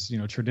that was,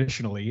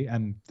 traditionally,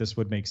 and this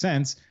would make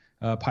sense,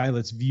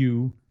 pilot's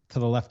view to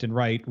the left and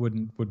right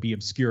would be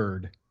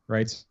obscured,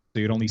 right? So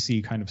you'd only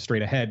see kind of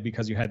straight ahead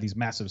because you had these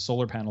massive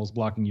solar panels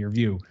blocking your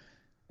view.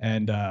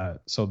 And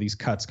so these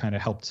cuts kind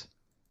of helped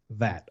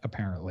that,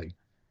 apparently.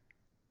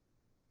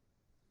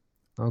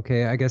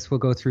 Okay, I guess we'll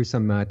go through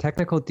some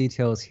technical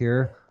details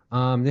here.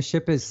 This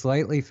ship is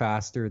slightly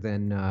faster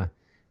than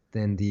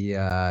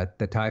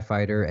the TIE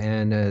Fighter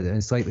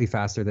and slightly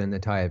faster than the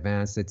TIE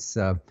Advanced. It's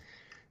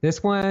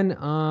this one.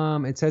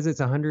 It says it's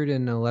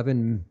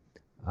 111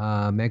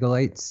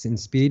 megalights in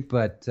speed,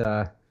 but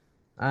I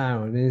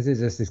don't know. This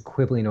is just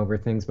quibbling over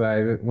things.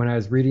 But when I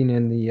was reading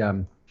in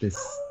the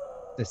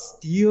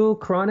Steel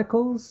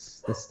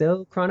Chronicles, the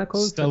Steel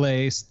Chronicles,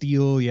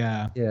 Steel,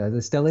 yeah,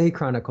 the Stellae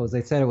Chronicles,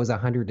 they said it was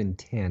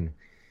 110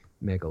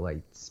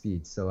 megalight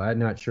speed. So I'm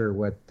not sure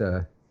what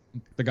the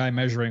guy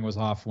measuring was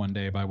off one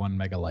day by 1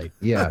 megalight.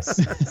 Yes.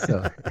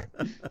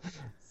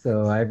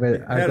 So I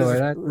had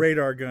his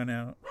radar gun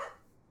out.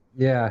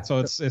 Yeah. So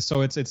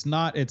it's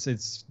not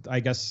I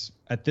guess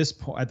at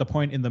the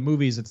point in the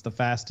movies it's the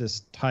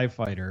fastest TIE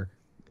Fighter,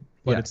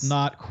 but it's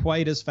not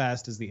quite as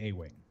fast as the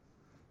A-Wing.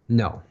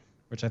 No.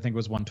 Which I think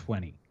was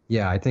 120.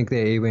 Yeah, I think the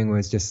A-Wing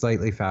was just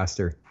slightly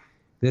faster.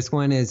 This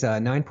one is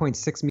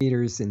 9.6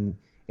 meters in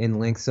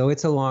length, so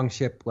it's a long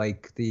ship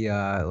like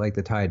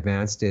the TIE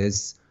Advanced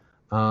is.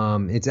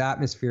 Its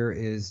atmosphere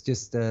is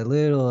just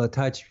a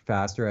touch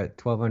faster at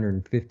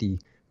 1,250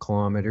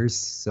 kilometers,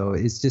 so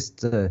it's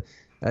just a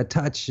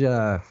touch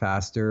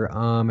faster.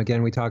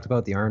 Again, we talked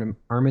about the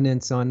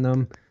armaments on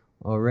them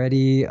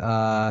already.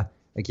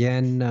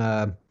 Again,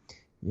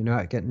 you're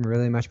not getting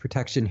really much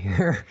protection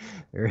here.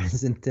 There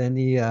isn't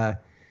any.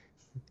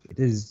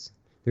 There's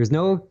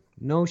no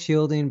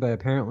shielding, but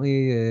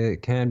apparently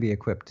it can be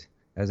equipped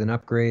as an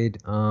upgrade.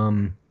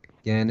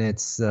 Again,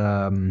 it's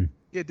Yeah,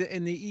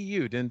 in the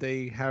EU, didn't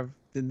they have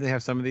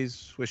some of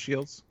these with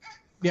shields?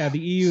 Yeah, the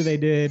EU they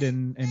did,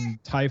 and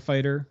TIE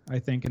Fighter, I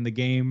think in the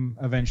game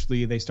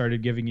eventually they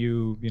started giving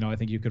you, I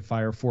think you could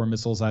fire 4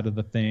 missiles out of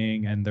the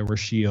thing, and there were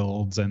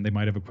shields, and they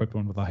might have equipped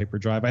one with a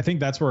hyperdrive. I think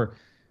that's where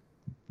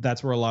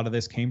a lot of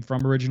this came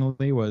from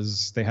originally,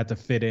 was they had to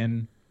fit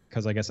in,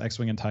 because I guess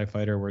X-Wing and TIE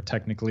Fighter were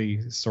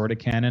technically sort of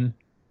canon.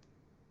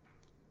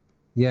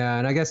 Yeah,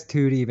 and I guess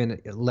too, to even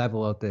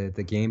level out the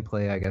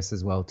gameplay, I guess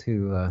as well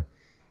too.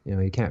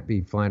 You can't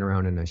be flying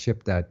around in a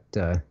ship that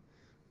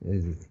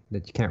you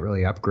can't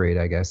really upgrade,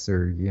 I guess,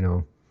 or if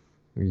you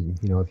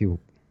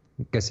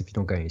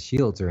don't got any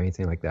shields or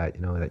anything like that,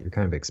 that you're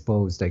kind of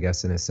exposed, I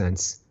guess, in a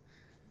sense.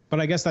 But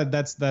I guess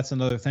that's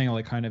another thing,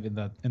 like kind of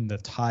in the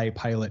TIE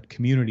pilot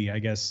community, I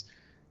guess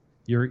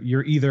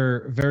you're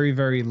either very,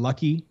 very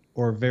lucky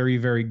or very,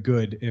 very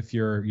good if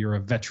you're a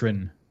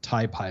veteran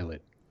TIE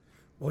pilot.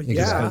 Well,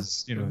 yeah,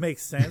 it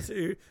makes sense.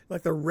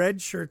 Like the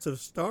red shirts of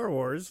Star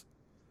Wars.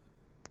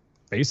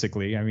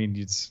 Basically, I mean,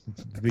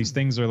 these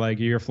things are like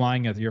you're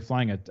flying a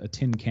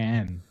tin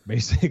can,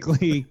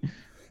 basically.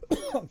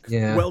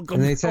 Yeah.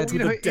 Welcome to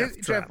the Death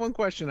Jeff, Trap. one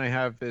question I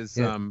have is,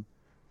 Yeah.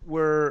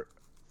 you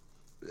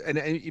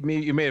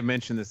may have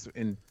mentioned this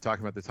in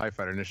talking about the TIE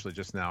Fighter initially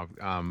just now,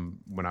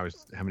 when I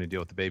was having to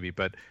deal with the baby,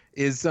 but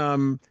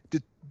do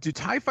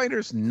TIE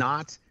Fighters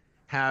not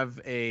have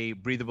a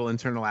breathable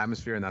internal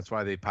atmosphere, and that's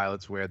why the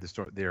pilots wear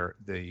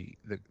the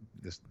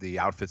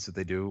outfits that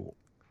they do?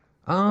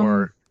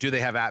 Or do they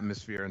have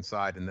atmosphere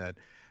inside, and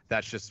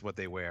that's just what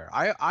they wear?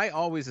 I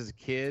always, as a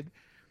kid,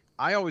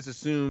 I always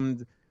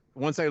assumed,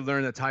 once I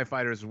learned that TIE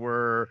Fighters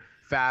were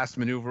fast,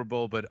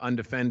 maneuverable, but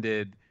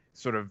undefended,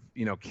 sort of,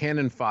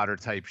 cannon fodder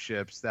type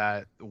ships,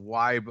 then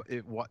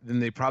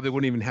they probably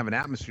wouldn't even have an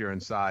atmosphere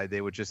inside. They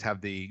would just have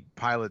the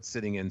pilots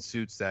sitting in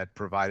suits that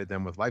provided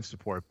them with life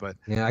support. But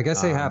yeah, I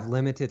guess they have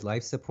limited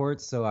life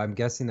support, so I'm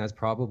guessing that's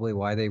probably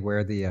why they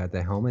wear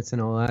the helmets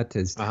and all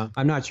that.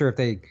 I'm not sure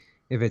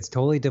if it's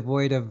totally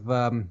devoid of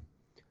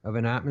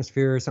an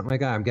atmosphere or something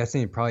like that. I'm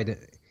guessing it probably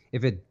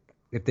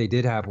if they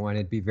did have one,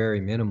 it'd be very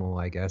minimal,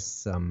 I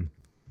guess.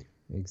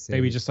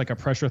 Maybe just like a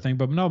pressure thing,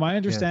 but no, my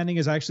understanding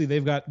is actually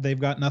they've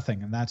got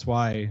nothing, and that's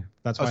why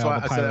all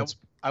the pilots.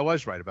 I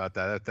was right about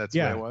that. That's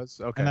what it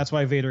was. Okay, and that's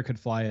why Vader could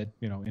fly it,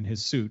 in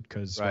his suit,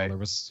 because there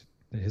was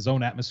his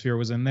own atmosphere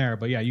was in there.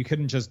 But yeah, you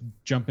couldn't just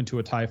jump into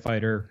a TIE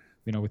Fighter,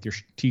 with your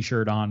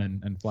T-shirt on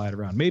and fly it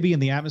around. Maybe in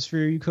the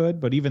atmosphere you could,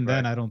 but even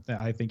then,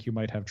 I think you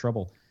might have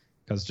trouble,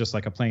 because just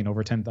like a plane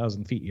over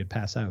 10,000 feet, you'd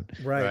pass out.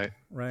 Right.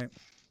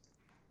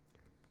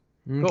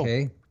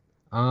 Okay.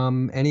 Cool.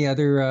 Any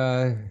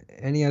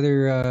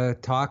other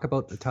talk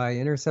about the TIE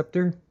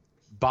Interceptor?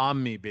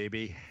 Bomb me,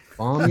 baby.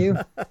 Bomb you?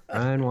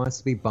 Ryan wants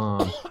to be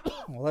bombed.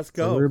 Well, let's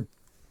go. So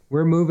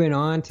we're moving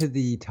on to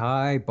the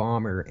TIE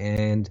Bomber,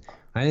 and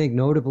I think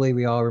notably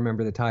we all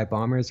remember the TIE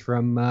bombers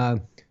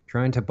from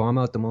trying to bomb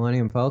out the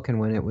Millennium Falcon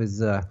when it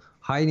was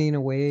hiding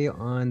away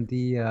on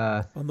the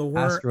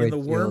asteroid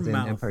field in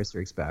Empire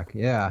Strikes Back.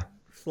 Yeah.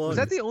 Was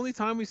that the only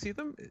time we see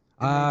them?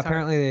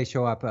 Apparently they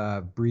show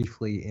up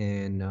briefly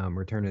in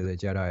Return of the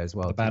Jedi as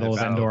well. The Battle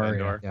of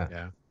Endor.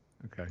 Yeah.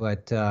 Okay.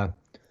 But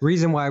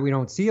reason why we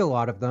don't see a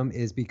lot of them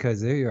is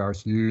because they are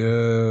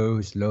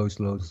slow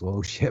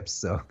ships.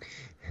 So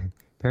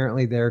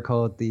apparently they're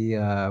called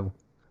the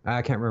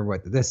I can't remember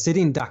what the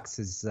sitting ducks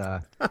is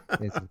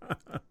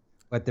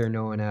what they're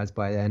known as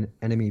by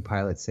enemy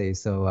pilots say.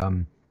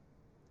 So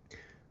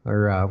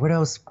what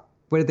else?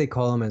 What did they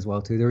call them as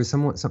well too? There was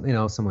something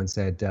else someone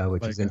said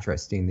which is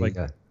interesting. Like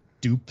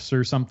dupes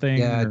or something.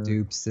 Yeah,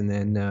 dupes, and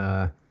then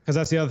because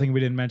that's the other thing we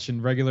didn't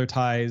mention. Regular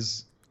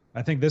TIEs.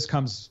 I think this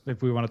comes,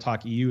 if we want to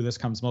talk EU, this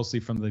comes mostly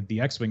from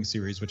the X-Wing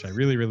series, which I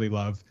really, really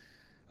love.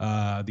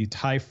 The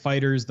TIE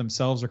fighters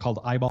themselves are called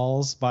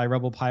eyeballs by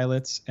Rebel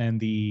pilots, and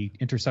the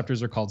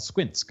interceptors are called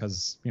squints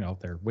because,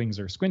 their wings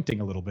are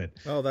squinting a little bit.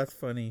 Oh, that's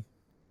funny.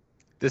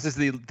 This is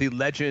the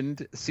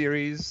Legend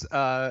series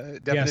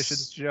definitions,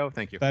 Yes. Joe.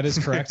 Thank you. That is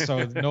correct.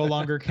 So no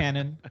longer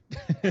canon.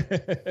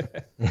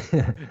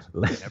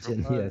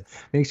 Legend, yes.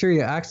 Make sure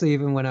you actually,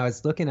 even when I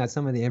was looking at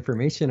some of the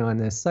information on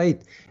this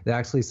site, that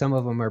actually some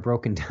of them are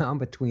broken down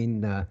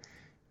between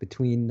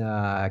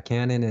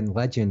canon and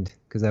legend.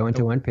 Because I went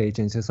to one page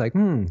and it's just like,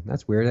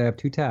 that's weird. I have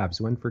two tabs,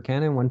 one for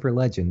canon, one for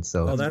legend.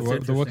 So that's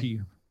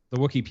the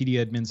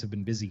Wikipedia admins have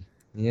been busy.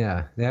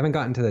 Yeah, they haven't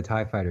gotten to the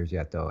TIE fighters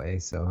yet, though, eh?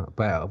 So,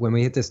 but when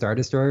we hit the Star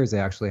Destroyers, they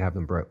actually have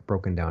them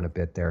broken down a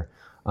bit there.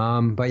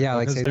 But yeah,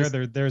 like say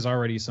there's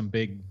already some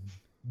big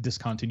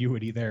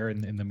discontinuity there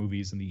in the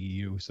movies in the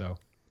EU. So,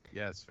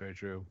 yes, very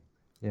true.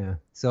 Yeah.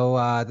 So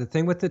the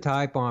thing with the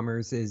TIE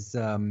bombers is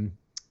some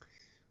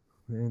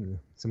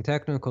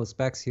technical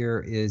specs here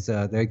is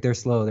they're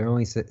slow. They're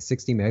only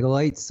 60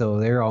 megalights, so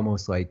they're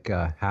almost like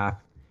half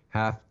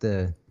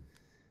the.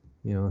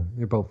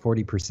 They're about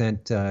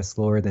 40%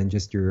 slower than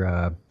just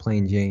your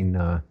plain Jane,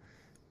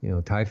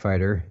 TIE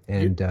fighter.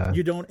 And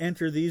you don't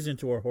enter these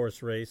into a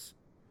horse race.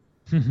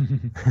 No,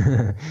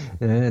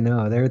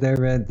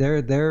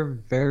 they're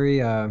very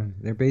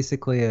they're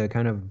basically a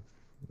kind of,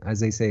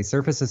 as they say,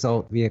 surface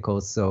assault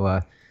vehicles.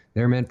 So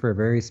they're meant for a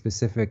very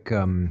specific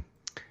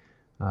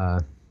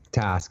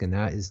task, and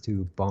that is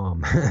to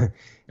bomb.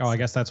 I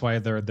guess that's why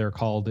they're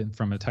called,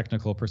 from a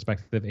technical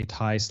perspective, a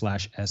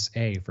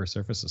TIE/SA for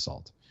surface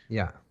assault.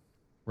 Yeah.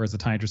 Whereas the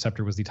TIE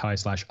Interceptor was the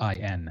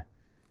TIE/IN.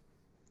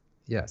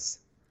 Yes.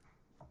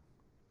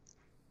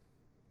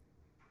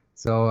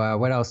 So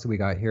what else do we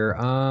got here?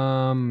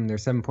 They're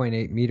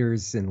 7.8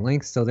 meters in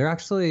length, so they're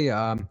actually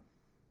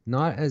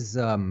not as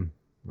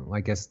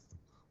I guess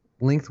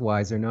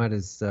lengthwise they're not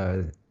as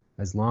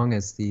long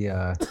as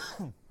the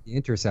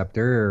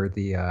Interceptor or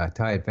the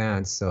TIE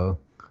Advance. So,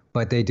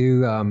 but they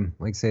do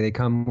they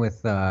come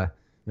with kind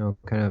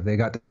of, they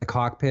got the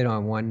cockpit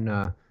on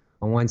one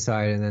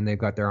side, and then they've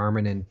got their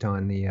armament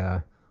on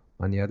the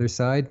other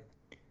side.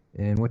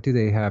 And what do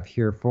they have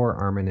here for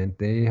armament?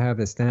 They have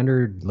a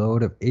standard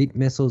load of 8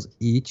 missiles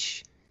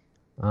each.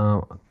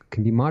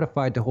 Can be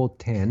modified to hold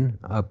 10.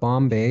 A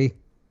bomb bay.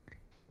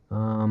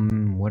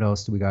 What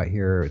else do we got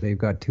here? They've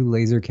got 2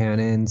 laser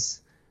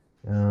cannons.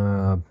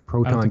 Proton.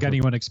 I don't think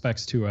anyone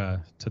expects to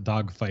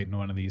dogfight in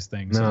one of these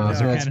things. No,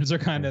 laser cannons are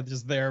kind of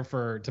just there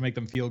to make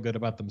them feel good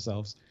about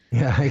themselves.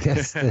 Yeah, I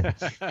guess. They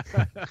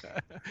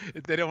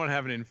don't want to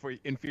have an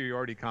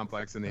inferiority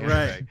complex in the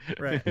handbag.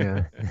 Right.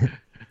 Yeah.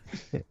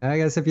 I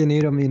guess if you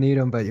need them, you need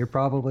them. But you're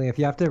probably, if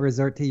you have to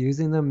resort to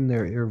using them,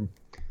 you're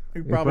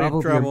probably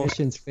in trouble. Your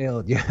mission's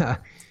failed. Yeah.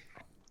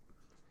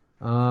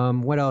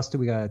 What else do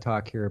we got to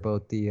talk here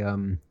about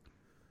the?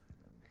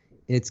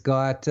 It's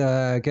got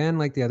again,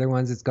 like the other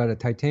ones, it's got a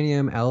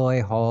titanium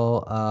alloy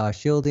hull.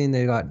 Shielding,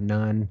 they got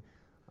none.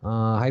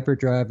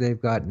 Hyperdrive,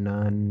 they've got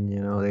none.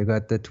 They've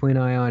got the twin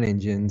ion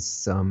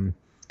engines.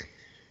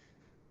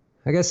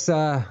 I guess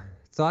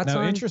thoughts now,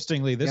 on.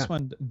 Interestingly, this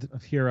one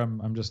here,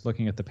 I'm just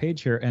looking at the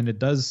page here, and it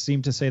does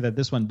seem to say that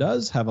this one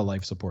does have a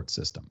life support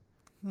system.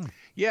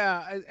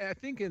 Yeah, I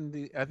think in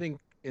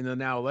the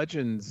Now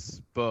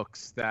Legends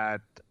books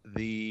that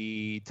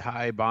the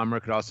TIE bomber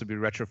could also be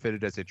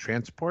retrofitted as a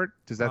transport.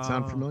 Does that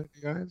sound familiar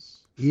to you guys?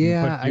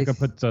 Yeah, you could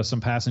put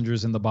some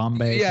passengers in the bomb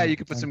bay. Yeah, you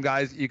could put some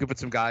guys. You could put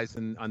some guys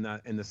in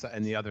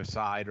the other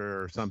side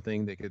or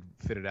something. They could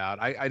fit it out.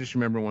 I just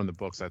remember one of the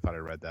books. I thought I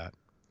read that.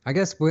 I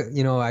guess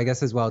I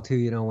guess as well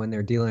too. When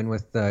they're dealing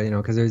with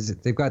because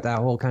they've got that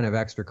whole kind of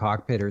extra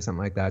cockpit or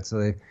something like that. So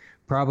they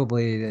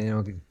probably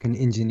can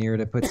engineer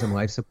to put some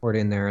life support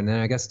in there. And then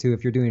I guess too,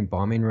 if you're doing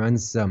bombing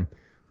runs,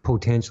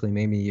 potentially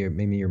maybe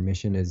your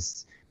mission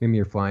is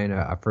you're flying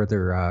a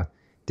further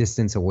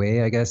distance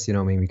away. I guess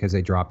maybe because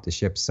they dropped the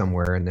ships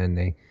somewhere and then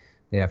they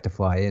have to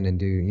fly in and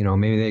do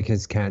maybe they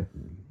just can't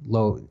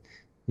load.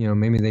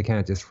 Maybe they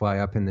can't just fly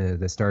up in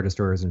the Star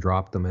Destroyers and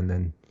drop them and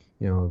then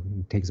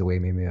takes away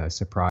maybe a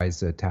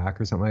surprise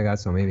attack or something like that.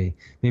 So maybe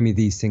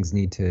these things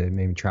need to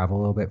maybe travel a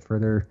little bit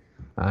further.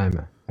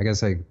 I I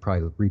guess I could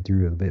probably read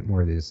through a bit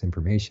more of this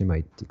information,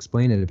 might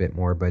explain it a bit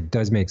more, but it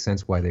does make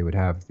sense why they would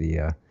have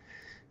the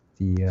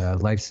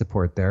life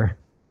support there.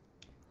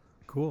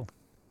 Cool.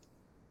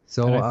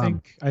 So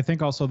And I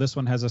think also this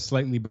one has a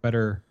slightly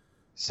better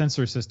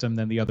sensor system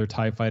than the other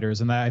TIE fighters,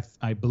 and I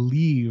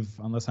believe,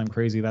 unless I'm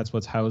crazy, that's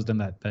what's housed in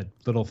that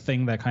little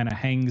thing that kind of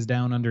hangs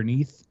down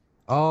underneath.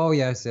 oh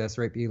yes,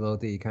 right below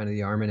the kind of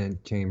the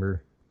armament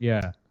chamber.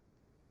 Yeah.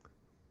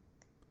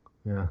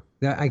 Yeah.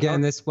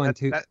 Again, this one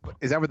too.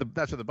 That's where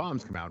the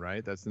bombs come out,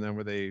 right? That's then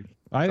where they.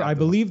 I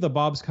believe the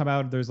bobs come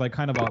out. There's like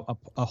kind of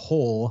a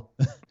hole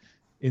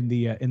in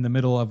the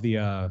middle of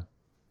the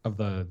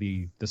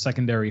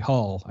secondary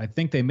hull. I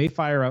think they may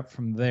fire up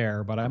from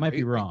there, but I might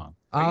be wrong.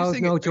 Oh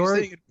no,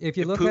 George! If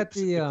you look at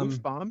the poops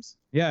bombs.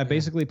 Yeah, it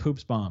basically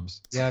poops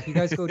bombs. Yeah, if you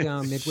guys go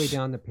down midway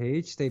down the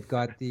page, they've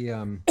got the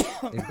diagram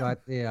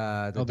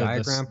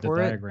for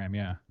the it. diagram,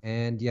 yeah.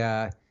 And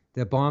yeah,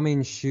 the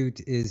bombing chute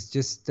is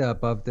just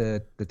above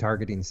the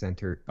targeting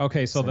center.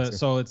 Okay,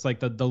 so it's like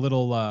the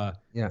little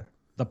yeah,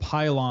 the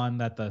pylon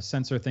that the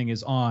sensor thing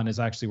is on is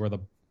actually where the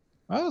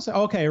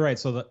okay, right.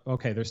 So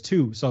there's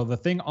two. So the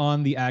thing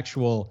on the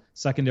actual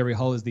secondary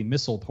hull is the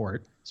missile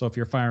port. So if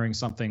you're firing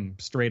something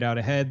straight out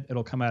ahead,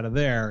 it'll come out of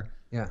there.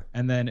 Yeah.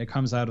 And then it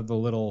comes out of the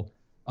little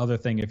other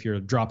thing if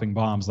you're dropping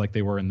bombs like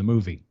they were in the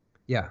movie.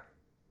 Yeah.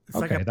 It's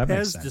like a that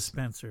makes Pez sense.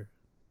 dispenser.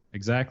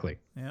 Exactly.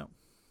 Yeah.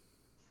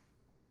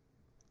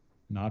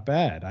 Not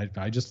bad.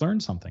 I just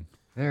learned something.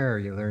 There,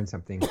 you learned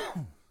something.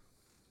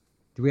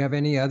 Do we have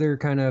any other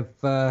kind of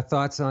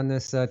thoughts on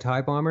this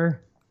TIE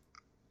bomber?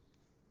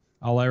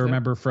 All I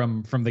remember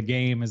from the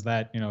game is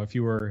that, if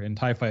you were in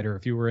TIE Fighter,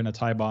 if you were in a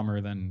TIE bomber,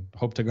 then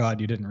hope to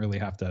God you didn't really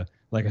have to,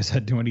 like I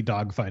said, do any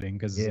dogfighting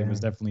because it was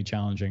definitely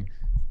challenging.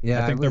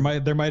 Yeah, I think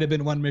there might have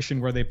been one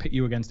mission where they pit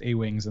you against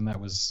A-wings and that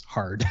was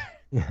hard.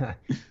 Yeah.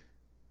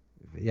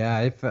 Yeah,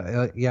 I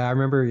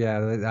remember.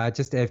 Yeah,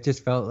 it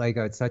just felt like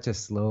it's such a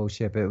slow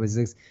ship.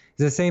 It's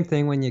the same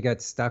thing when you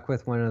get stuck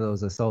with one of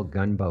those assault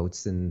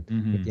gunboats in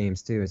the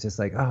games too. It's just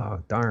like,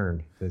 oh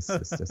darn, this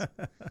is just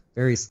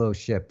very slow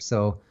ship.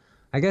 So,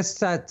 I guess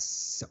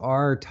that's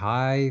our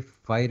TIE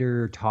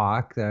fighter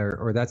talk,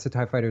 or that's the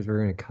TIE fighters we're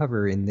going to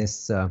cover in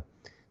this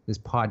this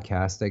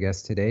podcast, I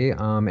guess today.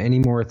 Any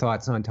more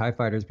thoughts on TIE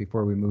fighters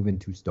before we move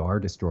into Star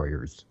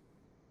Destroyers?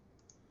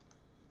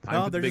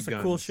 Oh, they're just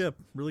a cool ship.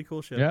 Really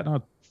cool ship. Yeah,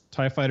 no,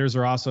 TIE fighters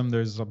are awesome.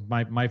 There's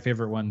my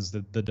favorite one's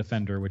the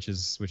Defender, which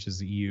is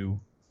the EU,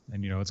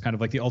 and it's kind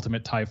of like the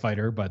ultimate TIE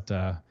fighter. But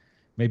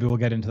maybe we'll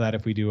get into that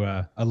if we do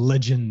a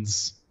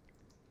Legends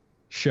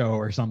show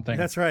or something.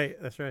 That's right.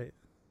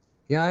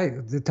 Yeah,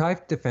 the TIE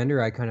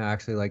Defender I kind of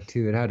actually like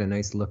too. It had a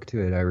nice look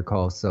to it, I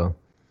recall. So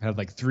it had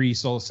like 3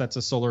 sets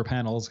of solar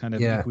panels, kind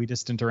of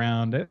equidistant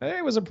around.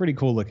 It was a pretty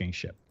cool looking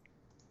ship.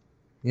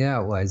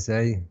 Yeah, it was.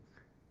 It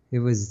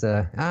was.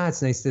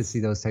 It's nice to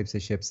see those types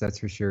of ships. That's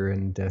for sure.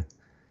 And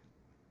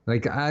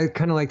like I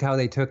kind of liked how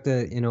they took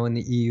in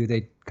the EU,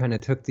 they kind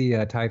of took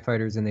the TIE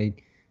fighters and they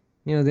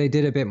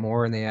did a bit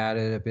more and they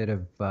added a bit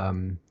of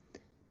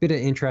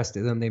interest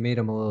to them. They made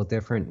them a little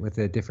different with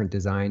the different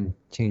design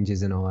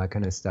changes and all that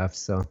kind of stuff.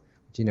 So,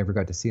 which you never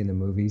got to see in the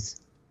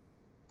movies.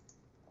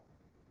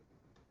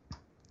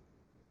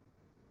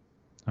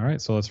 All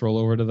right, so let's roll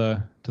over to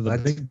the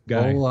big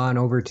guy.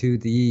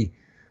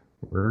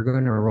 We're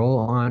going to roll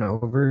on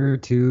over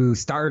to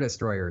Star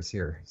Destroyers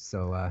here.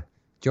 So,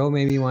 Joe,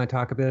 maybe you want to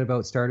talk a bit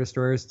about Star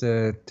Destroyers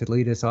to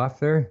lead us off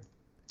there?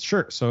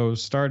 Sure. So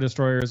Star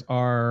Destroyers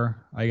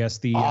are, I guess,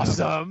 the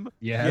awesome.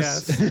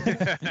 Yes.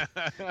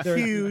 They're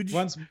huge.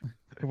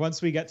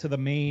 Once we get to the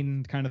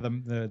main kind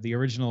of the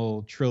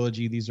original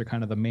trilogy, these are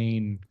kind of the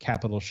main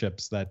capital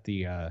ships that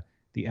the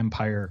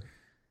Empire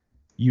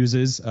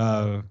uses.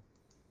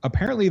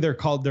 Apparently,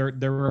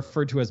 they're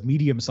referred to as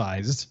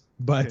medium-sized,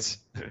 but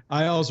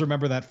I always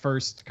remember that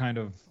first kind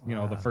of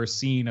the first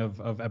scene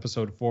of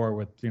Episode 4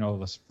 with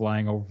this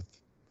flying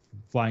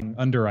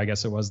under, I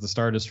guess it was, the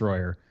Star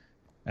Destroyer,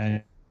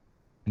 and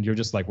you're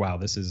just like, wow,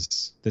 this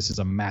is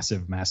a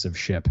massive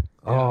ship.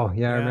 Oh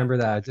yeah, I remember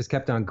that. It just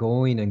kept on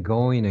going and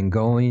going and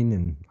going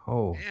and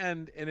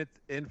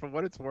and for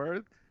what it's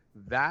worth,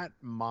 that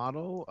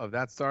model of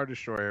that Star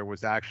Destroyer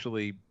was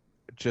actually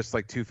just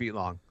like 2 feet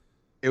long.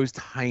 It was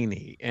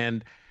tiny,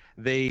 and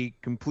they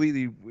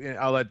completely.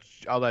 I'll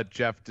let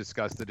Jeff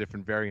discuss the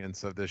different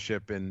variants of the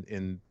ship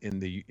in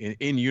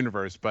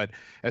universe. But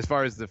as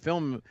far as the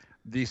film,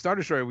 the Star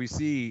Destroyer we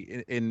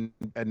see in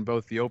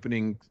both the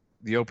opening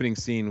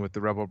scene with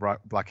the Rebel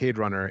blockade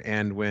runner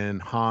and when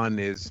Han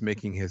is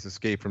making his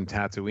escape from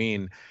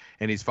Tatooine,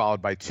 and he's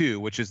followed by 2,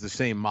 which is the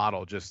same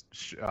model, just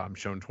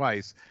shown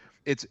twice.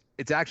 It's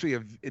actually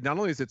not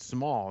only is it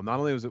small, not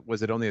only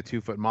was it only a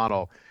 2-foot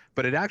model,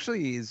 but it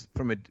actually is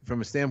from a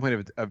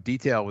standpoint of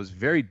detail was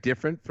very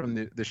different from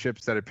the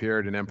ships that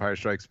appeared in Empire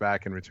Strikes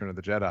Back and Return of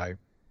the Jedi.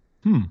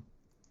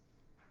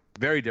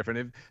 Very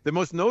different. The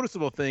most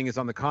noticeable thing is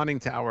on the conning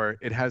tower.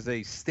 It has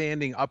a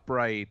standing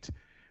upright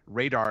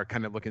radar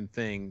kind of looking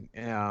thing.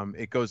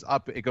 It goes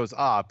up,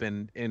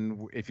 and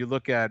if you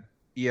look at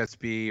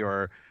ESP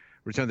or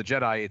Return of the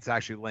Jedi, it's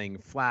actually laying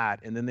flat,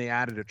 and then they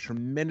added a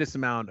tremendous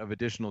amount of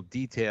additional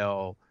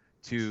detail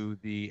to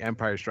the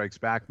Empire Strikes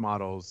Back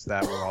models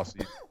that were also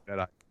used in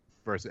Jedi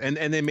first, and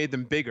they made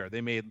them bigger.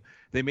 They made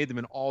them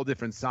in all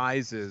different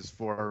sizes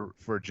for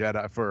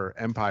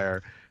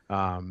Empire,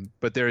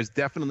 but there is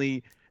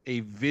definitely a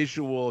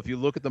visual. If you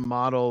look at the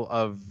model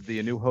of the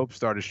A New Hope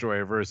Star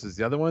Destroyer versus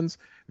the other ones,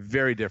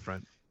 very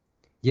different.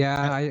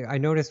 Yeah, I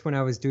noticed when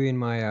I was doing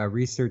my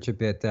research a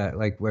bit that,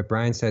 like what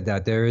Brian said,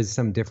 that there is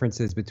some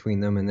differences between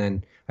them. And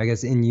then I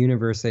guess in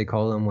universe they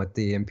call them what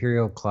the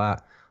Imperial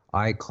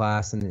I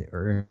class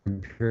or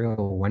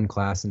Imperial 1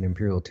 class and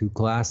Imperial 2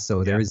 class.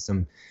 So there is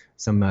some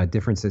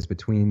differences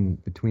between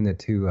the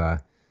two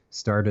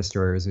Star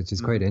Destroyers, which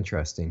is quite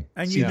interesting.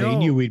 And they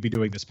knew we'd be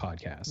doing this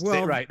podcast.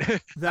 Well, right.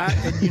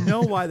 And you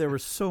know why there were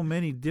so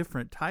many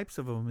different types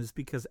of them is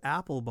because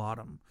Apple bought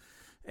them,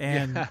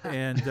 and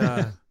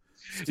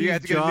Steve you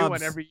have to get a new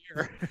one every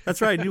year.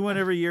 That's right, new one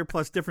every year,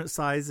 plus different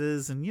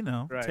sizes,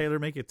 and right. tailor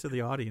make it to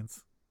the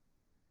audience.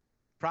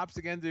 Props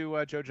again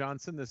to Joe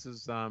Johnson. This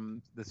was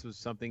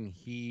something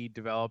he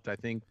developed, I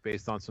think,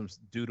 based on some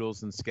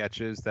doodles and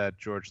sketches that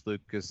George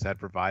Lucas had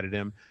provided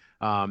him.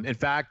 In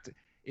fact,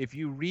 if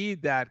you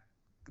read that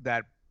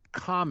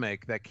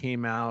comic that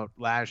came out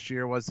last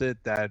year,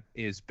 that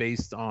is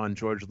based on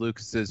George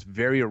Lucas's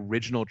very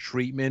original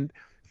treatment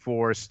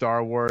for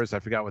Star Wars. I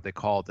forgot what they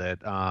called it,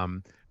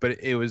 but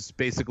it was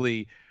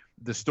basically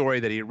the story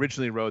that he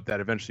originally wrote that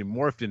eventually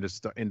morphed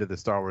into the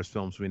Star Wars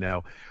films we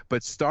know.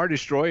 But Star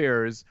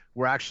Destroyers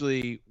were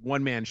actually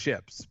one-man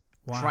ships.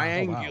 Wow.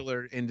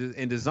 Triangular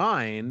in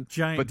design,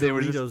 giant, but they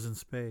were in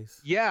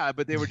space. Yeah,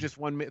 but they were just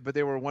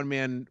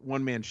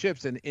one-man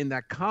ships, and in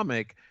that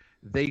comic,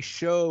 they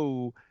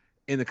show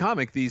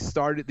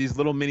these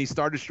little mini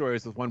Star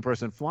Destroyers with one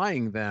person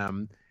flying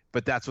them.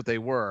 But that's what they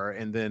were,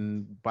 and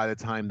then by the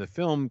time the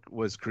film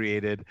was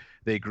created,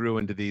 they grew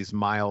into these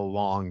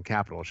mile-long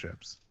capital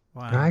ships.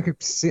 Wow! I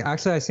could see.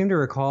 Actually, I seem to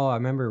recall. I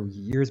remember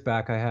years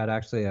back, I had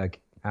actually a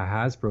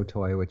Hasbro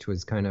toy, which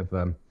was kind of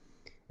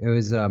it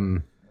was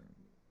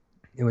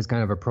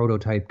kind of a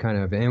prototype kind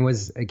of, and it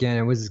was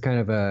kind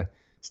of a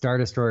Star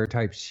Destroyer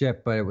type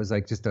ship, but it was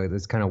like just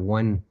this kind of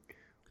one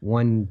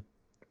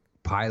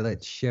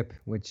pilot ship,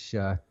 which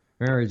I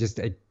remember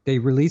they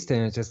released it,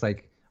 and it's just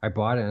like I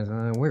bought it, and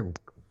I was like,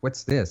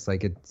 what's this?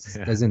 Like it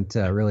doesn't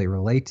really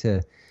relate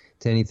to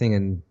anything,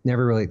 and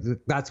never really.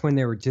 That's when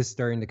they were just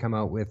starting to come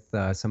out with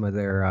some of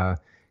their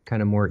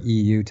kind of more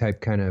EU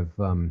type kind of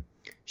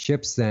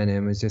ships. Then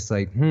and it was just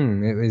like,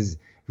 it was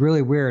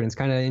really weird. And it's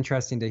kind of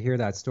interesting to hear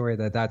that story.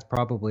 That's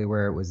probably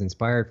where it was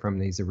inspired from,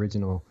 these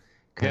original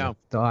kind of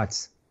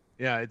thoughts.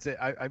 Yeah, it's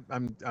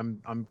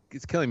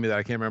killing me that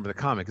I can't remember the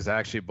comic because I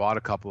actually bought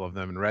a couple of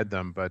them and read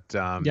them. But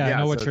I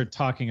know what you're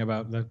talking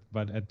about,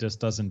 but it just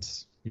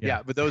doesn't.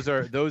 Yeah, but those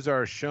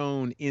are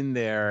shown in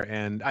there,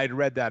 and I'd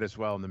read that as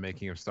well in the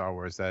making of Star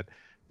Wars, that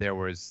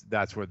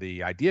that's where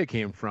the idea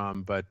came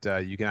from, but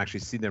you can actually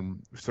see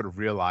them sort of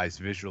realized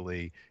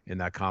visually in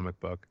that comic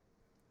book.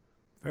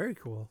 Very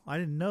cool. I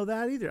didn't know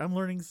that either. I'm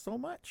learning so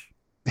much.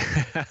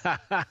 So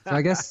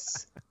I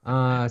guess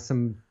I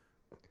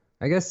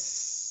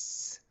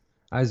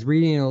was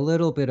reading a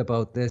little bit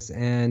about this,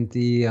 and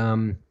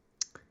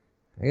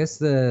I guess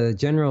the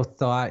general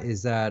thought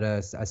is that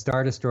a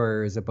Star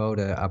Destroyer is about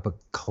a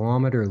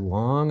kilometer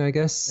long, I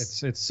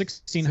guess. It's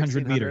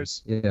 1,600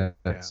 meters. Yeah.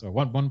 So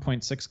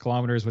 1.6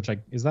 kilometers,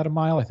 is that a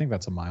mile? I think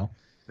that's a mile.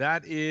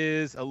 That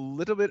is a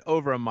little bit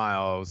over a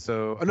mile.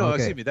 So,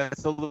 excuse me,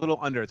 that's a little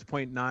under. It's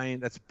 0.9.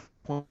 That's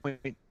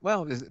 0.98,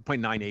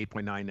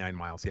 0.99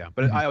 miles. Yeah,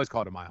 but I always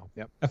call it a mile.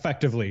 Yep.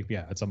 Effectively,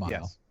 yeah, it's a mile.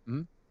 Yes.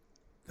 Mm-hmm.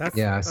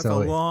 That's a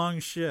long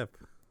ship.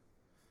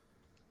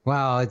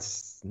 Wow,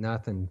 it's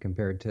nothing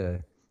compared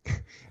to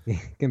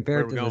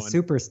the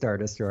Super Star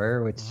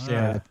Destroyer, which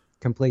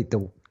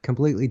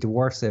completely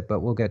dwarfs it. But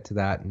we'll get to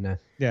that in a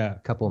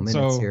couple of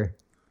minutes here.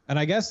 And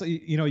I guess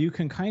you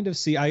can kind of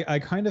see. I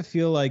kind of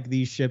feel like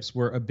these ships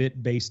were a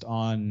bit based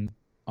on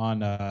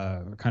kind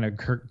of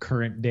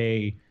current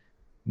day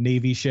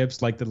Navy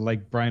ships, like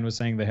Brian was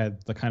saying, they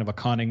had the kind of a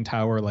conning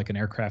tower like an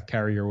aircraft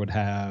carrier would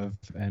have,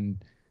 and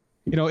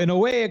in a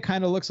way it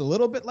kind of looks a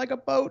little bit like a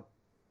boat.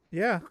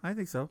 Yeah, I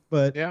think so.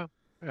 But yeah,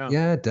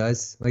 it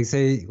does. Like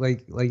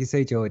you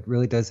say, Joe, it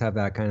really does have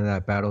that kind of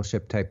that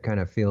battleship type kind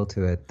of feel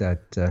to it.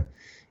 That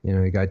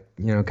you got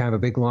kind of a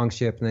big long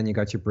ship, and then you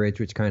got your bridge,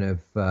 which kind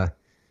of like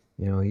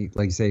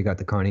you say, you got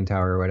the conning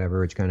tower or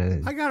whatever, which kind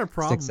of. I got a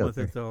problem with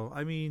it though.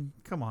 I mean,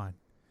 come on,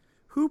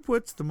 who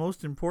puts the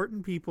most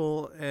important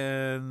people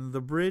and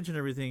the bridge and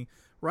everything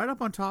right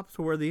up on top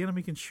to where the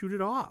enemy can shoot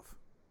it off?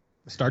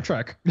 Star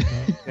Trek.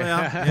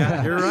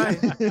 Yeah, you're right.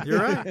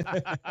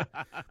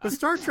 But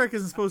Star Trek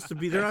isn't supposed to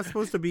be. They're not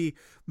supposed to be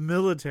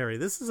military.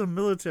 This is a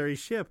military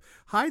ship.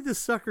 Hide the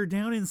sucker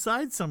down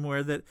inside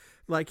somewhere that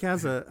like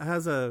has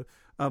a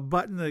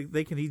button that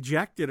they can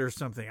eject it or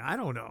something. I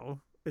don't know.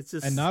 It's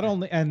just and not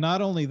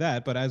only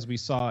that, but as we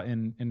saw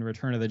in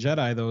Return of the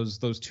Jedi,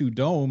 those two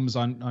domes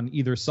on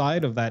either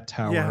side of that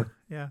tower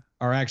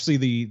are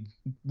actually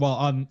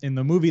in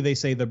the movie they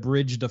say the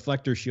bridge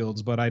deflector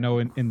shields, but I know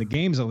in the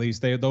games at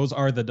least those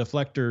are the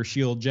deflector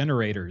shield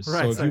generators.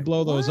 Right, so if you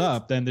blow those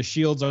up, then the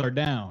shields are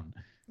down.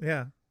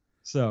 Yeah.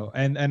 So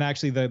and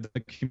actually the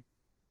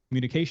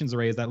communications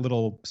array is that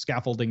little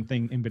scaffolding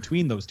thing in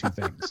between those two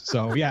things.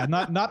 So yeah,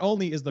 not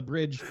only is the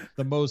bridge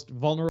the most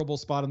vulnerable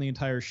spot on the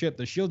entire ship,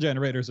 the shield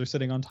generators are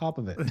sitting on top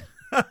of it.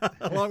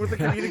 Along with the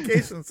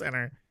communication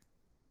center.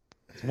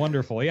 It's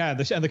wonderful. Yeah,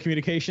 and the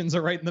communications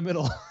are right in the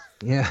middle.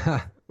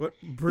 Yeah. What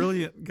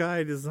brilliant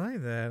guy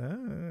designed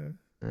that?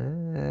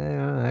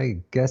 I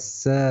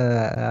guess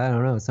I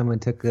don't know. Someone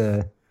took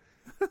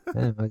I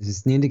don't know,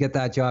 just need to get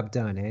that job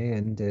done, eh?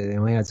 And they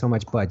only had so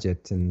much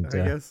budget, and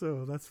I guess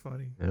so. That's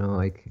funny. You know,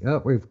 like,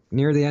 oh, we're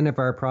near the end of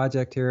our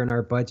project here in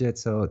our budget,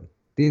 so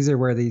these are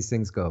where these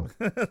things go.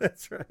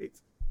 That's right.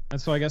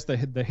 And so I guess the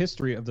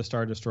history of the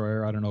Star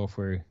Destroyer, I don't know if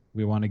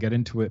we want to get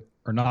into it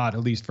or not,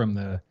 at least from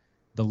the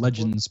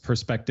Legends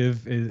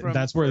perspective.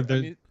 That's where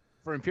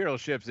for Imperial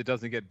ships, it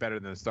doesn't get better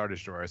than a Star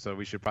Destroyer, so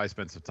we should probably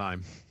spend some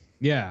time.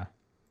 Yeah.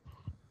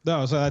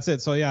 No, so that's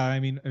it. So yeah, I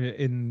mean,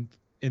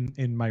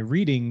 in my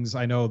readings,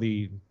 I know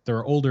there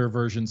are older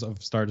versions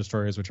of Star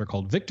Destroyers which are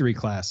called Victory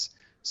class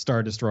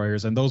Star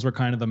Destroyers, and those were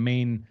kind of the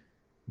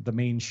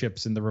main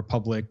ships in the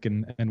Republic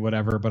and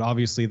whatever. But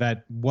obviously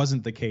that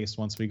wasn't the case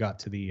once we got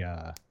to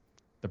the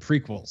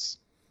prequels,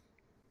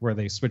 where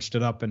they switched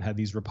it up and had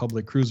these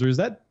Republic cruisers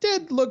that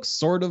did look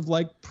sort of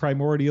like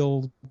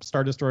primordial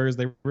Star Destroyers.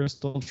 They were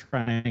still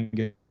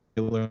triangular.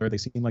 They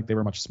seemed like they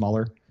were much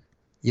smaller.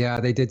 Yeah,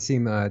 they did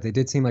seem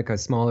like a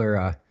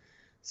smaller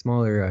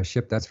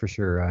ship, that's for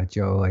sure,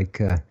 Joe. Like,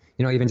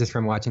 you know, even just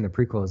from watching the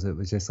prequels, it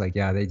was just like,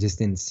 yeah, they just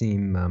didn't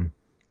seem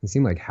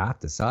like half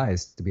the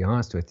size, to be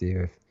honest with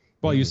you.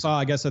 Well, you saw,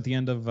 I guess, at the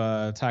end of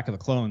Attack of the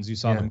Clones, you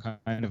saw them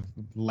kind of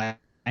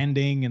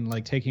landing and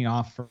like taking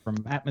off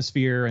from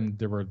atmosphere, and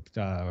there were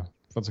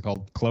what's it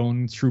called,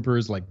 clone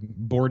troopers like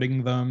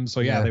boarding them. So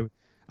yeah.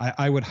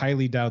 I would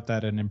highly doubt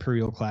that an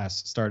Imperial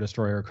class Star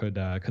Destroyer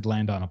could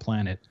land on a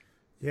planet.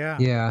 Yeah.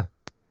 Yeah.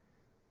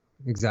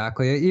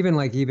 Exactly.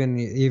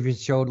 Even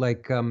showed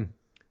like what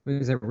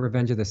was it,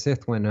 Revenge of the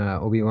Sith, when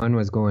Obi-Wan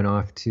was going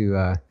off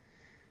to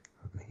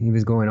it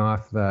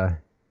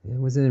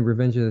wasn't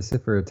Revenge of the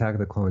Sith or Attack of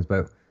the Clones,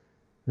 but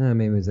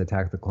maybe it was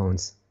Attack of the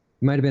Clones.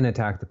 It might have been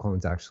Attack of the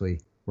Clones,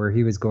 actually, where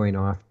he was going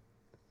off.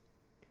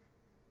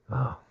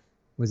 Oh,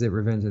 was it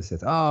Revenge of the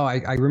Sith? Oh,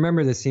 I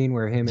remember the scene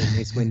where him and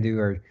Mace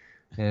Windu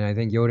and I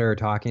think Yoda are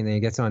talking, and he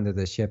gets onto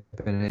the ship,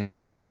 and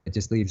it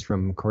just leaves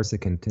from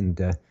Coruscant,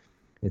 and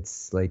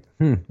it's like,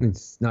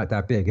 it's not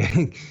that big.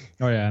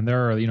 Oh yeah, and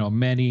there are, you know,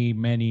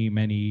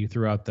 many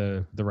throughout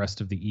the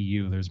rest of the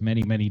EU. There's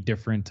many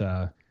different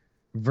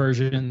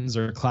versions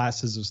or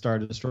classes of Star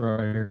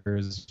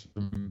Destroyers,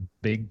 from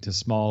big to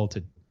small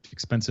to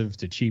expensive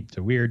to cheap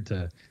to weird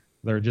to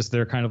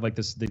they're kind of like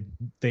this.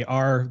 They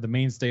are the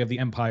mainstay of the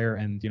Empire,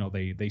 and you know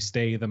they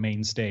stay the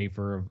mainstay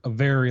for a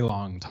very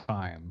long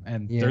time.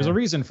 And there's a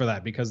reason for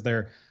that, because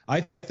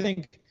I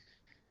think,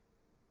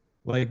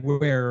 like,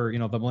 where, you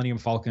know, the Millennium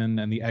Falcon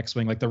and the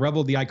X-Wing, like the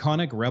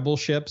iconic Rebel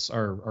ships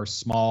are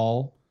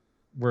small,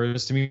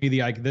 whereas to me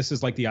this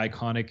is like the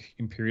iconic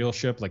Imperial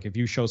ship. Like if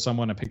you show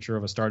someone a picture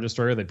of a Star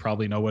Destroyer, they'd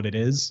probably know what it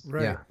is.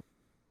 Right. Yeah.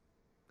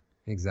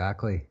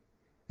 Exactly.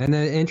 And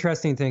the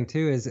interesting thing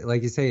too is,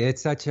 like you say,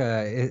 it's such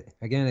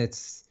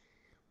it's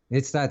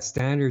that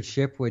standard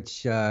ship,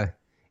 which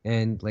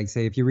and like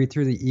say if you read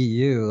through the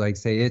EU, like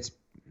say it's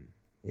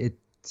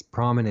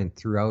prominent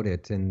throughout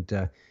it,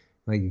 and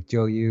like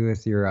Joe, you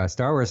with your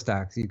Star Wars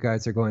stacks, you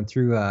guys are going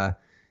through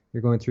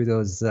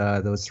those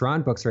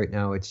Thrawn books right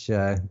now, which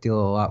deal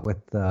a lot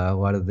with a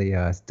lot of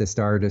the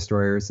Star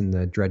Destroyers and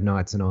the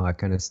dreadnoughts and all that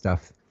kind of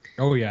stuff.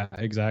 Oh yeah,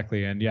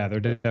 exactly. And yeah,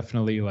 they're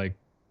definitely, like,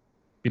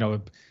 you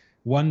know,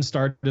 one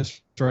Star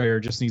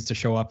Destroyer just needs to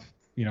show up,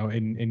 you know,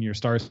 in your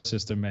star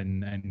system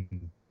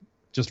and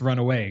just run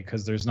away,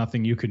 because there's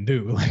nothing you can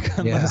do. Like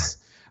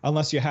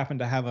unless you happen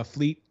to have a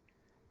fleet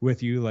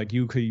with you, like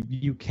you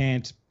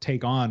can't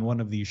take on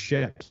one of these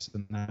ships,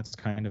 and that's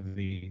kind of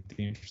the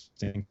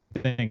interesting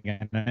thing.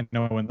 And I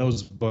know in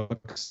those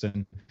books,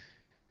 and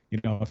you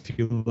know, if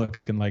you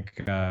look in like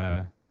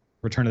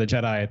Return of the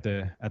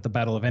Jedi at the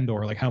Battle of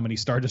Endor, like how many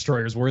Star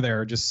Destroyers were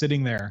there just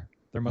sitting there?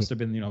 There must have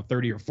been, you know,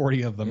 30 or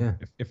 40 of them,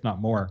 if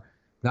not more.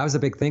 That was a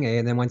big thing, eh?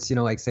 And then once, you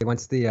know, like say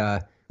once the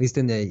at least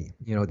in the,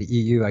 you know, the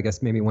EU, I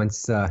guess maybe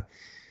once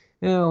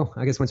you know,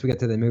 I guess once we get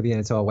to the movie and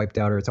it's all wiped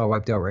out, or it's all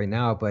wiped out right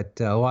now,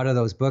 but a lot of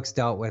those books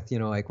dealt with, you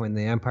know, like when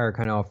the Empire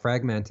kind of all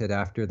fragmented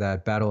after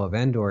that Battle of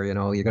Endor, you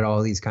know, you got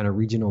all these kind of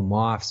regional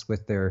Moffs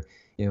with their,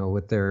 you know,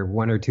 with their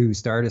one or two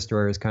Star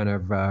Destroyers kind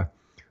of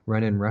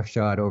running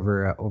roughshod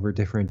over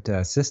different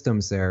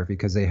systems there,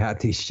 because they had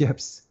these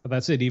ships. But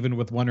that's it. Even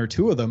with one or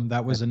two of them,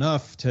 that was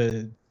enough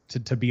to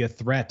be a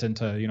threat and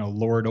to, you know,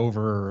 lord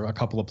over a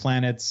couple of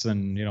planets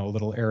and, you know, a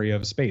little area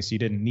of space. You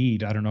didn't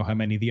need, I don't know how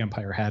many the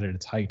Empire had at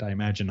its height. I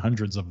imagine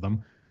hundreds of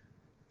them.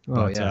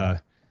 Oh,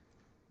 but,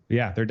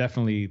 Yeah,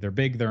 they're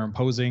big, they're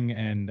imposing,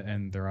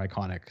 and they're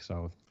iconic.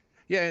 So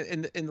Yeah,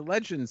 in the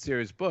Legend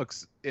series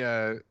books,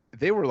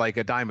 they were like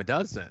a dime a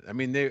dozen. I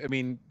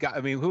mean,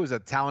 who was a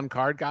Talon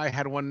Card guy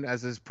had one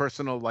as his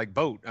personal like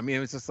boat. I mean, it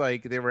was just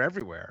like they were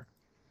everywhere.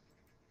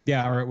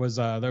 yeah, or it was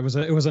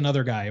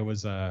another guy. It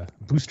was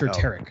Booster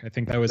Tarek. I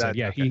think that was it.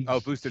 Yeah, okay.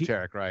 Booster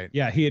Tarek, right?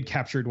 Yeah, he had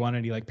captured one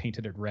and he like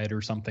painted it red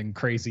or something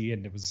crazy,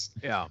 and it was.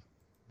 Yeah.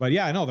 But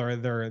yeah, I know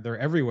they're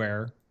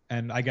everywhere,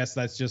 and I guess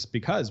that's just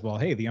because, well,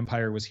 hey, the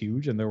Empire was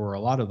huge and there were a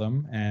lot of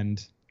them,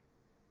 and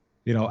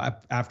you know,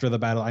 after the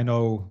battle, I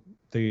know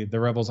the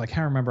rebels. I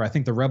can't remember. I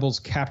think the rebels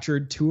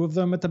captured 2 of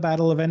them at the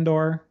Battle of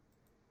Endor,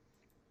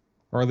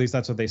 or at least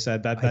that's what they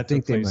said. That I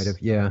think took place. they might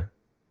have. Yeah.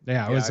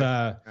 Yeah, it was.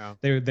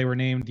 They were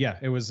named. Yeah,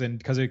 it was in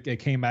because it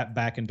came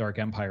back in Dark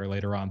Empire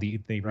later on.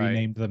 They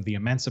renamed them the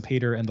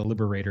Emancipator and the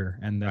Liberator,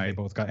 and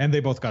then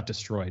they both got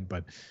destroyed.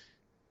 But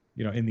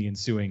you know, in the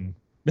ensuing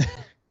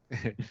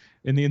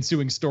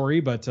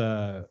story, but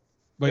it'll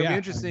be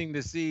interesting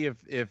to see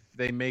if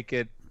they make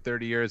it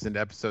 30 years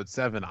into Episode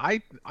 7. I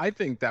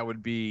think that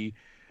would be,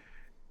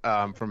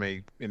 from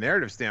a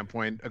narrative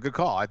standpoint, a good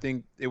call. I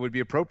think it would be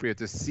appropriate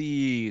to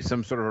see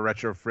some sort of a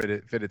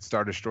retrofitted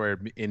Star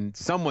Destroyer in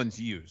someone's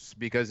use,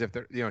 because if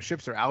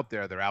ships are out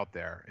there, they're out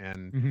there,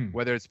 and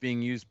whether it's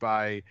being used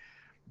by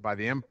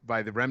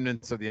the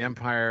remnants of the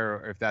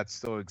Empire, or if that's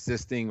still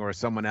existing, or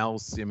someone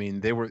else. I mean,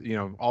 they were,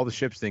 all the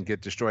ships didn't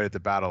get destroyed at the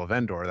Battle of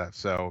Endor.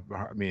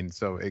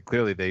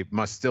 Clearly they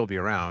must still be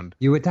around.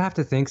 You would have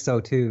to think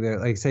so too.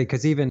 Like say,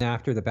 because even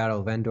after the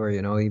Battle of Endor,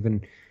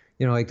 even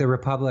like the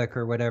Republic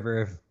or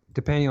whatever,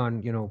 depending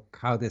on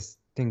how this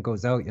thing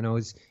goes out, you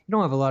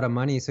don't have a lot of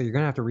money, so you're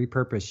gonna have to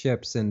repurpose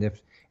ships, and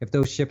if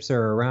those ships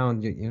are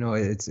around,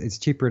 it's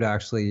cheaper to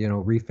actually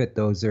refit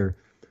those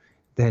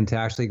than to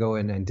actually go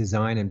in and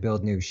design and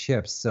build new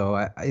ships. So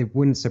it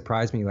wouldn't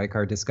surprise me, like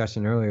our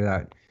discussion earlier,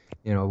 that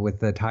with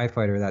the TIE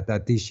fighter,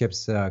 that these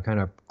ships kind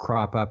of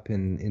crop up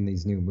in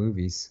these new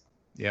movies.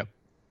 Yep,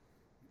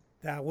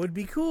 that would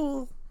be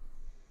cool.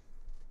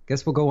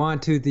 Guess we'll go on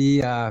to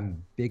the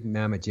big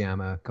mamma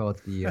jamma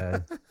called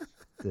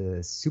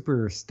the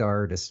Super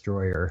Star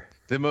Destroyer.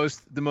 The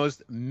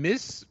most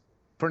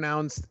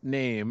mispronounced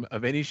name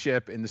of any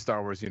ship in the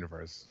Star Wars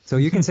universe. So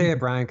you can say it,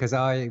 Brian, because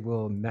I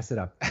will mess it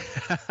up.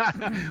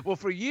 Well,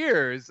 for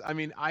years,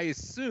 I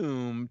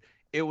assumed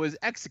it was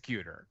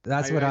Executor.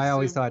 That's what I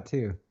always thought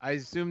too. I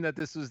assumed that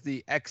this was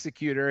the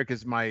Executor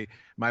because my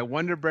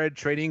Wonder Bread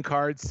trading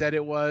card said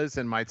it was,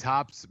 and my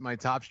Tops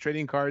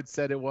trading card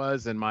said it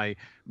was, and my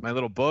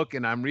little book,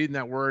 and I'm reading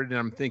that word and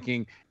I'm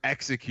thinking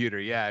Executor.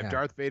 Yeah, if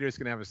Darth Vader's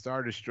gonna have a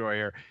Star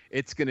Destroyer,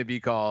 it's gonna be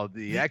called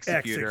the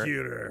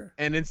Executor.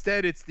 And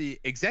instead it's the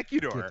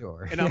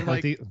Executor. And I'm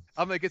like,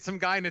 it's some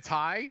guy in a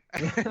tie.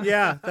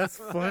 Yeah, that's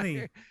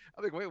funny.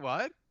 I'm like, wait,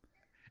 what?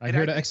 I'm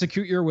here to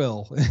execute your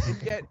will.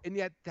 and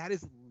yet that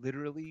is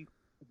literally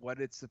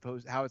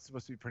how it's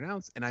supposed to be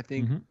pronounced. And I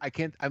think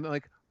I'm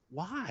like,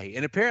 why?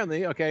 And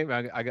apparently, okay,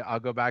 I'll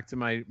go back to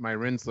my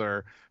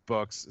Rinsler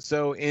books.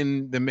 So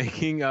in the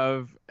making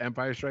of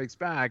Empire Strikes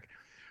Back,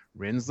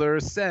 Rinsler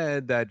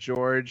said that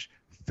George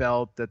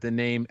felt that the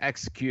name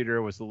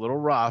Executor was a little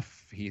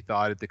rough. He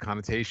thought the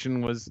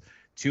connotation was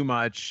too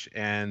much,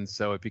 and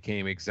so it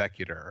became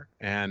Executor.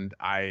 And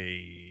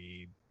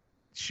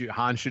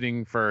Han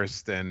shooting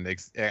first and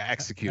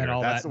Executor.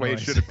 That's the way it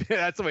should have been.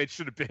 That's the way it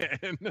should have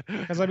been.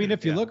 Because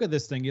if you look at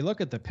this thing, you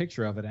look at the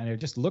picture of it, and it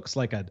just looks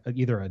like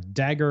either a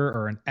dagger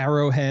or an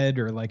arrowhead,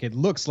 or like it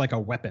looks like a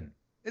weapon.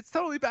 It's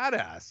totally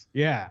badass.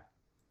 Yeah.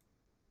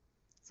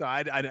 So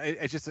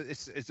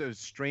it's a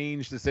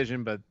strange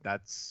decision, but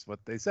that's what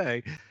they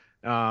say.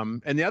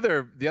 And the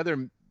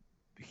other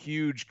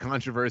huge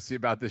controversy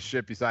about this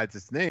ship, besides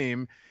its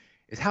name,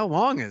 is how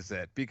long is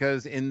it?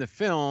 Because in the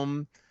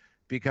film,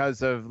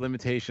 because of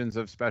limitations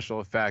of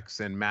special effects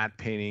and matte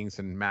paintings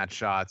and matte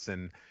shots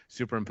and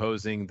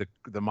superimposing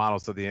the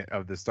models of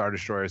the Star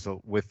Destroyers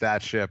with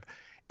that ship,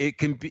 it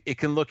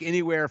can look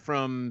anywhere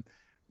from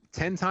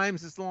 10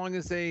 times as long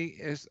as a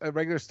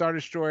regular Star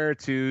Destroyer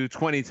to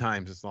 20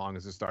 times as long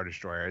as a Star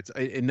Destroyer.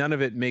 None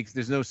of it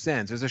there's no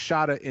sense. There's a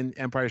shot in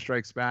Empire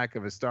Strikes Back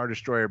of a Star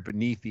Destroyer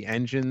beneath the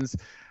engines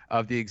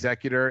of the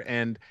Executor,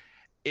 and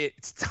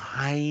it's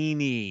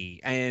tiny,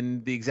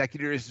 and the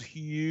Executor is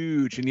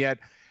huge, and yet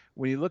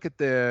when you look at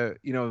the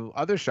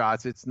other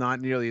shots, it's not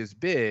nearly as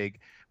big.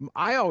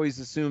 I always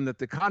assume that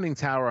the conning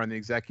tower on the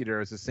Executor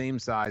is the same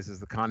size as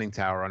the conning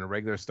tower on a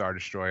regular Star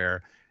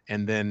Destroyer,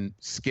 and then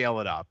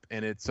scale it up.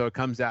 And it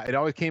comes out. It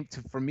always came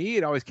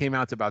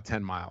out to about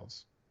 10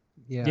 miles.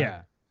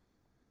 Yeah.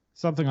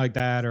 Something like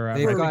that. Or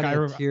I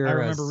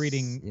remember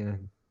reading. Yeah.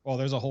 Well,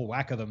 there's a whole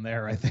whack of them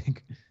there. I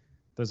think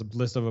there's a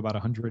list of about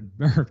 100,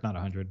 or not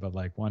 100, but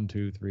like 1,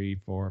 2, 3,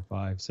 4,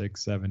 5,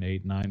 6, 7,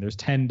 8, 9. There's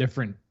 10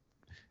 different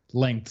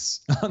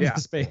lengths on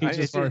this page.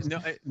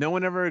 No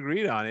one ever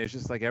agreed on it. It's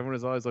just like everyone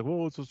was always like,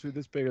 well, it's supposed to be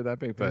this big or that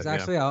big. But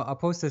actually, I'll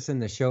post this in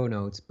the show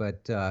notes,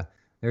 but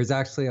there's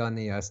actually on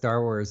the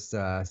Star Wars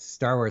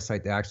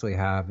site, they actually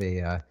have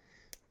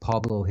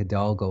Pablo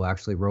Hidalgo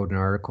actually wrote an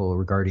article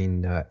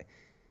regarding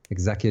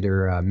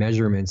executor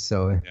measurements.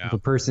 So if a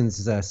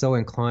person's so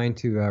inclined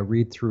to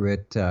read through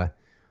it,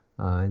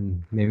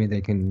 and maybe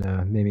they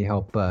can maybe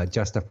help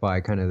justify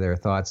kind of their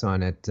thoughts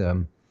on it.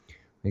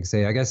 Like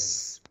say, I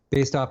guess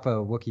based off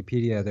of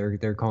Wikipedia,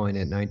 they're calling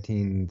it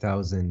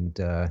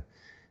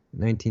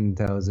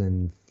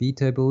 19,000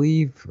 feet, I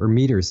believe, or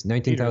meters,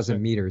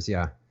 19,000 meters.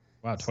 Yeah.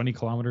 Wow, 20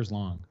 kilometers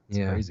long.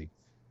 That's crazy.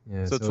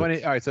 Yeah. So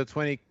 20. All right. So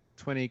 20K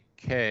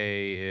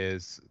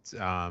is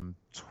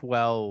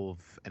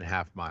 12 and a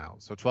half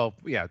miles. So 12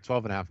 and a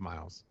half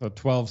miles. So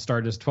 12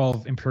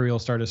 Imperial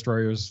Star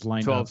Destroyers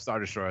lined 12 up. Star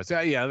Destroyers.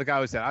 Yeah, like I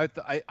always said, I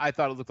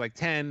thought it looked like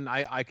 10.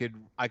 I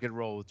could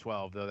roll with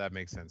 12, though. That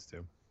makes sense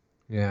too.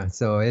 Yeah,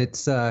 so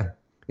it's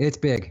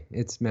big,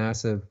 it's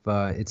massive.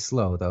 It's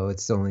slow though.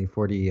 It's only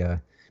 40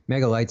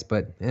 megalights,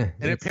 but and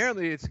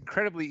apparently it's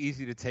incredibly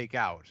easy to take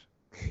out.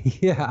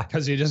 Yeah,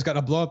 because you just got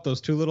to blow up those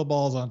two little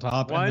balls on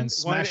top and then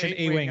smash an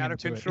A-wing out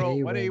of into control.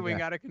 it. One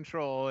A-wing out of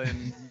control,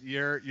 and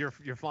you're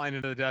flying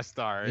into the Death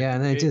Star. Yeah,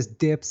 and then it just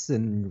dips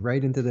and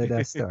right into the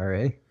Death Star,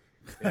 eh?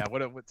 Yeah,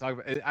 what talk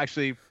about?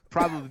 Actually,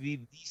 probably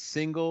the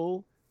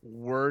single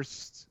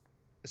worst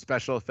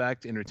special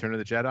effect in Return of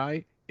the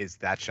Jedi is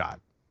that shot.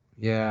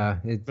 Yeah,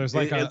 there's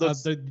like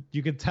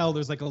you could tell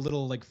there's like a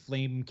little like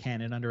flame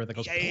cannon under it that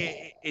goes.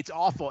 It's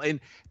awful, and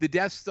the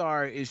Death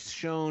Star is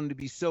shown to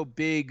be so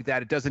big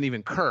that it doesn't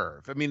even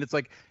curve. I mean, it's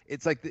like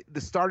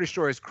the Star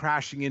Destroyer is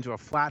crashing into a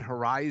flat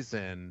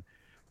horizon,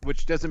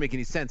 which doesn't make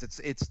any sense.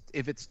 It's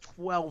if it's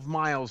 12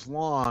 miles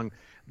long,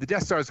 the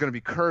Death Star is going to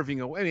be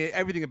curving away. I mean,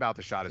 everything about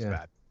the shot is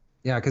bad.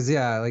 Yeah, because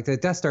like the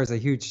Death Star is a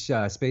huge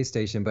space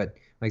station, but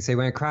like say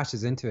when it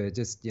crashes into it,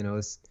 just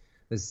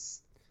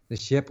the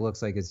ship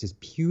looks like it's just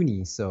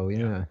puny. So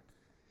yeah.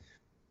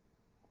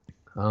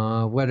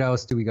 What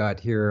else do we got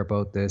here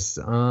about this?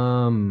 I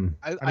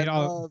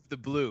love the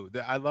blue.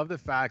 I love the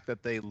fact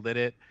that they lit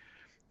it,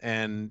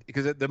 and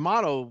because the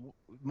model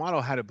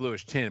had a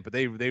bluish tint, but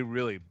they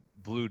really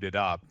blued it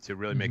up to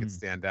really make it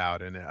stand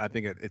out, and I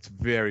think it's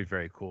very,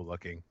 very cool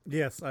looking.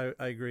 Yes, I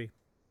agree.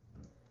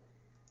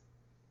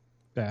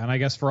 Yeah, and I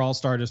guess for all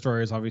Star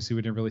Destroyers, obviously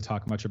we didn't really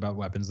talk much about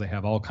weapons. They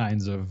have all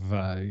kinds of,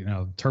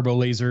 turbo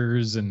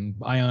lasers and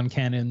ion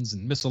cannons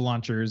and missile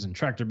launchers and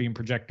tractor beam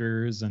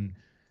projectors. And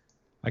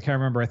I can't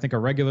remember. I think a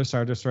regular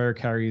Star Destroyer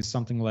carries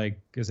something like,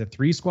 is it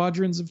 3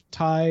 squadrons of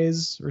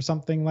TIEs or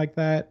something like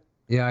that?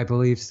 Yeah, I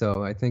believe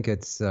so. I think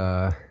it's...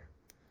 Or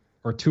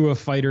 2 of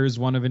fighters,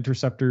 1 of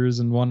interceptors,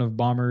 and 1 of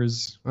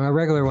bombers. A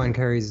regular one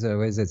carries,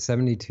 is it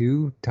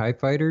 72 TIE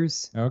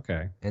fighters?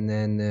 Okay. And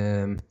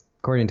then...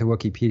 according to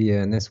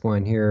Wikipedia, and this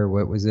one here,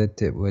 what was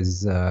it? It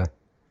was,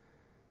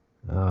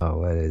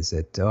 what is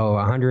it?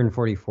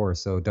 144,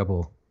 so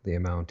double the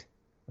amount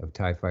of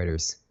TIE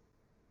fighters.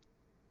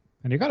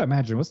 And you got to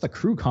imagine, what's the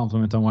crew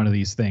complement on one of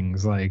these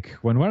things? Like,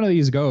 when one of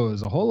these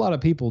goes, a whole lot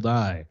of people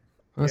die.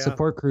 Well,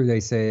 support crew,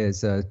 they say,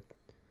 is a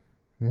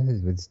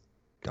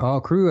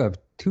crew of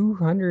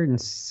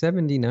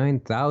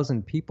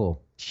 279,000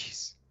 people.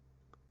 Jeez.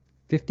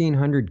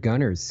 1,500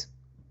 gunners.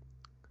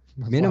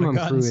 Minimum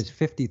crew is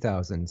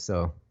 50,000,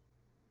 so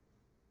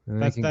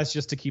that's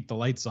just to keep the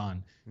lights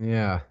on.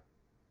 Yeah,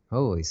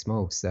 holy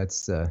smokes,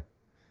 that's a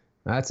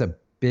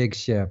big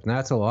ship. And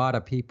that's a lot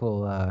of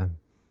people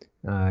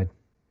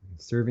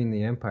serving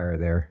the Empire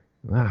there.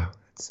 Wow,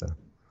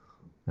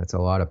 that's a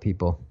lot of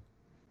people.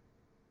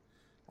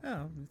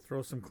 Yeah,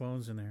 throw some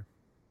clones in there.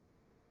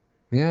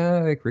 Yeah,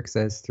 like Rick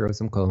says, throw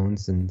some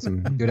clones and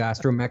some good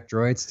astromech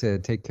droids to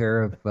take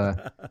care of.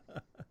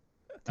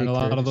 And a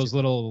lot of those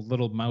little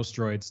mouse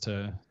droids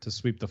to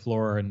sweep the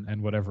floor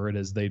and whatever it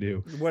is they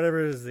do.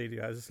 Whatever it is they do.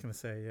 I was just going to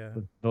say, yeah.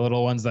 The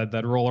little ones that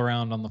roll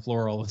around on the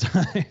floor all the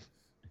time.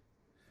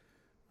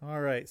 All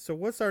right. So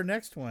what's our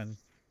next one?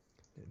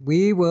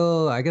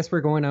 I guess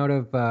we're going out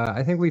of,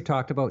 I think we've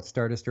talked about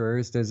Star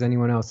Destroyers. Does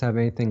anyone else have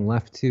anything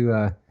left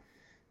to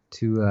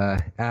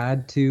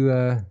add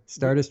to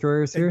Star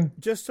Destroyers here?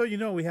 Just so you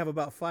know, we have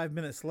about 5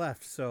 minutes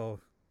left, so...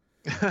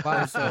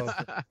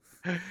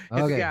 Hit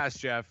the gas,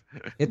 Jeff.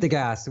 Hit the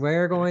gas.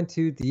 We're going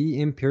to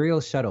the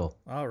Imperial Shuttle.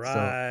 All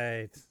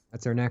right. So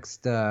that's our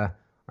next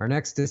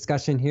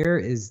discussion here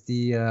is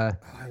the... I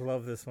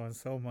love this one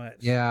so much.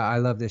 Yeah, I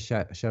love this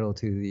shuttle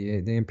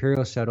too. The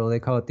Imperial Shuttle, they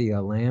call it the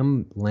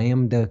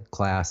Lambda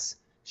class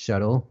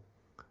shuttle,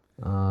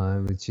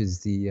 which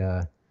is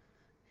the...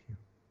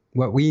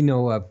 what we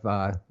know of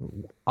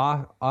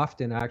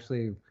often,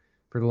 actually,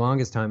 for the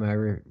longest time, I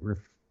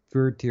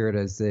referred to it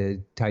as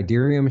the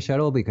Tidarium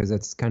shuttle because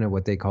that's kind of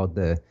what they called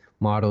the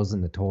models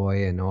and the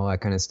toy and all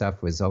that kind of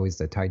stuff was always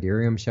the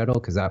Tidarium shuttle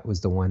because that was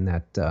the one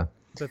that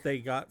they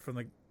got from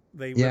the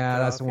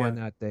that's the one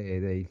that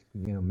they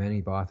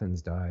many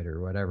Bothans died or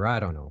whatever, I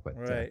don't know, but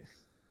right.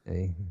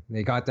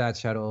 They got that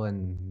shuttle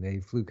and they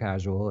flew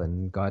casual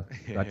and got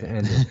to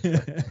end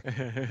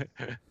it.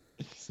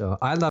 So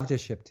I love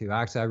this ship too.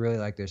 Actually, I really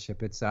like this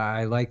ship.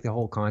 I like the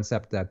whole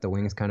concept that the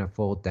wings kind of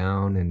fold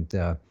down and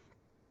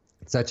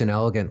it's such an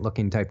elegant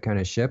looking type kind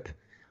of ship.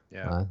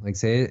 Yeah. Like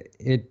say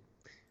it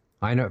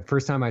I know.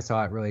 First time I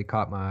saw it, really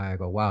caught my eye. I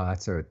go, wow,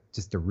 that's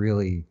just a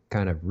really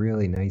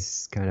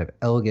nice, kind of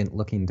elegant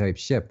looking type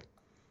ship.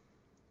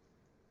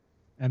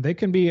 And they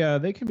can be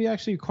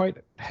actually quite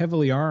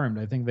heavily armed.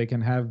 I think they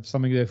can have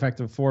something to the effect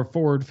of 4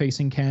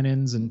 forward-facing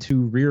cannons and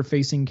 2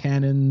 rear-facing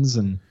cannons.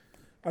 And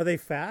are they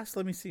fast?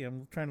 Let me see.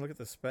 I'm trying to look at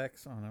the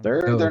specs on them.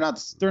 They're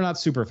not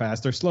super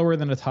fast. They're slower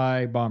than a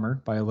TIE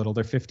bomber by a little.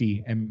 They're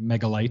 50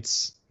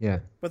 megalights. Yeah,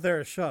 but they're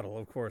a shuttle,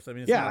 of course. I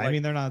mean, yeah. I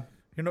mean, they're not.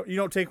 You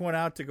don't take one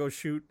out to go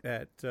shoot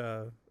at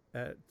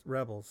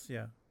rebels.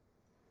 Yeah.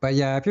 But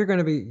yeah, if you're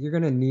gonna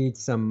need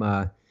some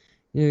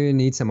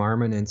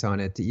armaments on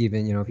it to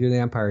even, if you're the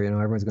Empire,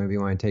 everyone's gonna be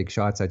wanting to take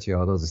shots at you.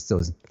 All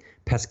those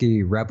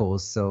pesky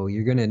rebels. So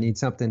you're gonna need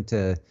something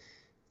to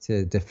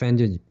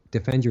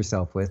defend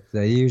yourself with.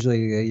 They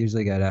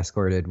usually get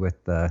escorted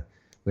with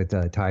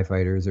TIE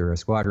fighters or a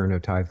squadron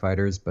of TIE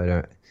fighters,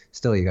 but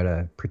still you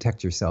gotta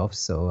protect yourself.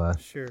 So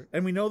sure.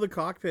 And we know the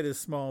cockpit is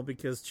small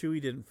because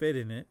Chewie didn't fit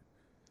in it.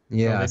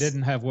 Yeah, well, they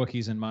didn't have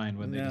Wookiees in mind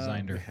when they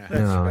designed her.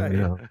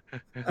 No.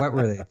 What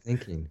were they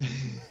thinking?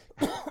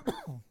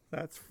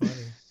 That's funny.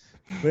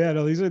 But yeah,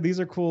 no, these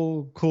are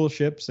cool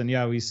ships, and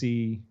yeah, we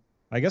see.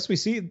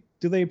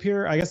 Do they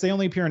appear? I guess they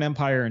only appear in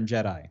Empire and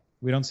Jedi.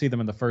 We don't see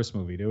them in the first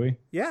movie, do we?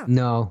 Yeah.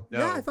 No.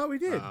 Yeah, I thought we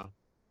did.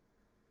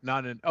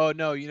 Not in. Oh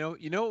no, you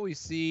know what we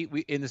see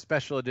in the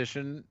special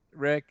edition,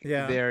 Rick.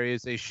 Yeah. There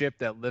is a ship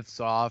that lifts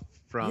off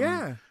from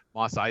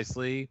Mos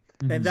Eisley,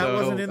 and that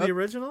wasn't in the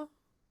original.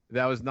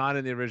 That was not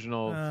in the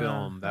original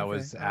film. That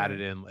was added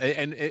in,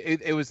 and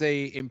it was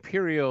an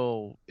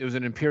imperial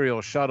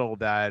shuttle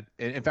that,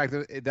 in fact,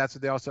 that's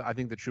what they also, I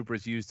think, the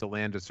troopers used to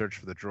land to search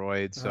for the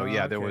droids. So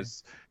there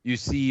was, you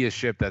see a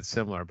ship that's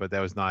similar, but that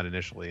was not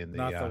initially in the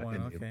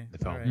the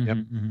film. Right. Yep.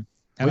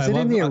 Mm-hmm. Was it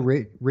in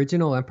the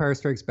original Empire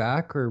Strikes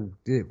Back, or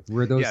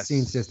were those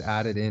scenes just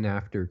added in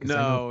after?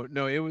 No,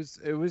 it was.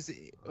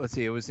 Let's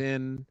see, it was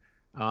in.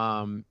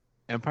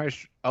 Empire.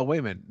 Oh wait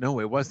a minute! No,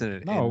 it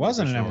wasn't. No, it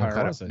wasn't an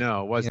Empire. Was it?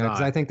 No, it was not.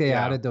 Because I think they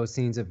added those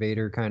scenes of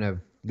Vader kind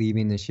of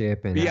leaving the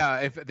ship, and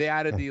if they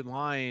added the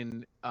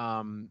line,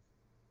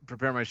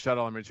 prepare my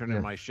shuttle and return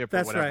to my ship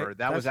or whatever. Right.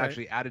 That was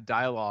actually added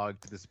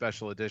dialogue to the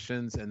special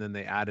editions, and then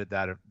they added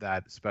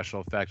that special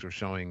effect of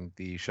showing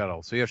the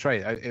shuttle. So that's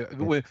right.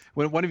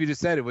 When one of you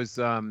just said it was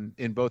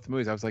in both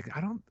movies, I was like,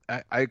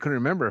 I couldn't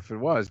remember if it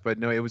was, but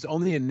no, it was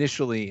only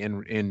initially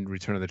in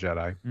Return of the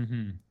Jedi.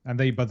 Mm-hmm. And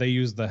they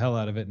used the hell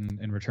out of it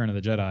in Return of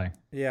the Jedi.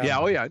 Yeah. Yeah.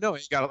 Oh yeah. No,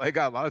 it got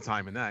a lot of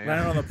time in that.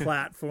 Landing on the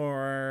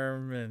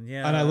platform and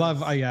And I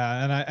love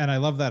I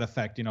love that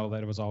effect. That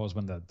it was always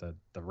when the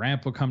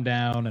ramp would come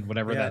down and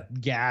whatever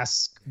that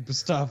gas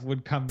stuff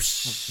would come.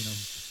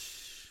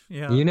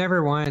 Yeah. You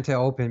never wanted to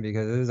open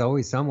because there's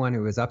always someone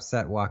who was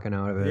upset walking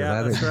out of it. Yeah,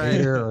 either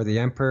Vader or the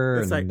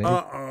Emperor. It's like,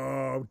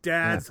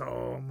 Dad's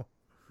home.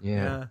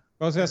 Yeah.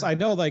 Well, yes, I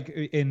know, like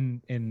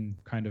in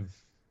kind of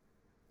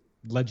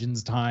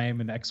Legends time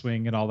and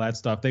X-Wing and all that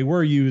stuff, they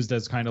were used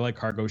as kind of like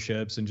cargo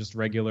ships and just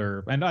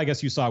regular. And I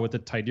guess you saw with the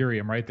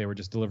Tidarium, right? They were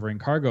just delivering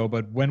cargo.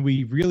 But when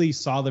we really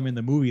saw them in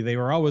the movie, they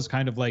were always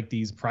kind of like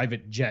these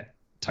private jet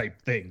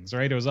type things,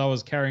 right? It was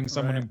always carrying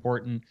someone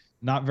important,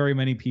 not very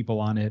many people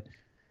on it.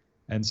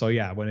 And so,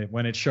 yeah,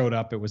 when it showed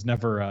up, it was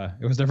never a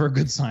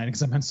good sign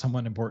because it meant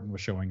someone important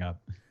was showing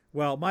up.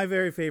 Well, my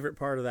very favorite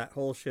part of that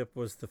whole ship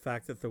was the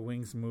fact that the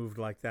wings moved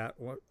like that,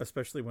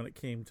 especially when it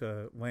came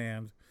to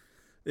land.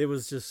 It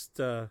was just,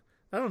 I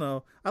don't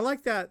know. I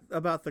like that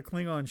about the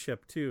Klingon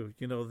ship too.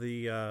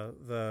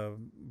 The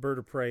bird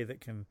of prey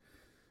that can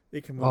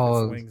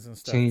move its wings and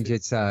stuff. Change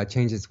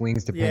its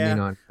wings depending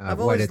on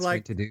what it's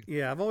meant to do.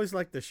 Yeah, I've always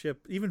liked the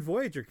ship. Even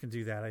Voyager can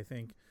do that, I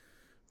think.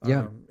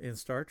 In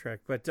Star Trek.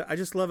 But I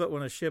just love it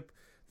when a ship,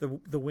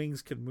 the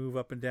wings can move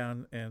up and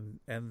down,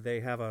 and they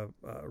have a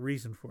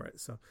reason for it.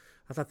 So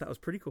I thought that was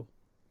pretty cool.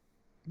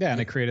 Yeah, and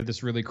it created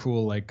this really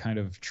cool, like, kind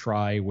of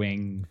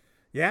tri-wing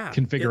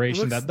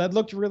configuration that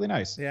looked really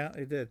nice. Yeah,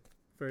 it did.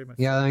 Very much.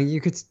 Yeah,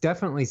 you could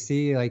definitely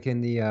see, like,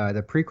 in the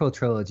prequel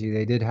trilogy,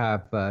 they did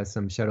have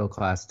some shuttle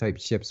class type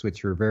ships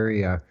which were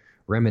very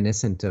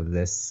reminiscent of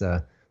this.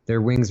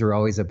 Their wings were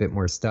always a bit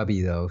more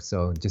stubby though,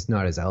 so just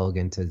not as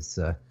elegant as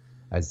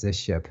this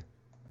ship.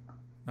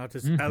 Not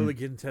as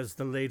elegant as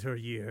the later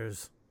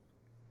years.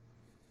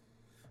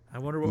 I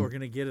wonder what we're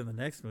going to get in the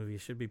next movie.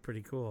 It should be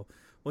pretty cool.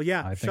 Well,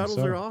 yeah, shuttles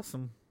are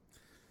awesome.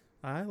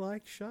 I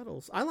like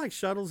shuttles. I like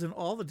shuttles in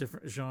all the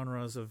different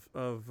genres of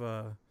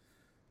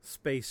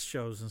space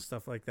shows and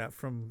stuff like that,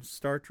 from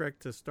Star Trek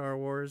to Star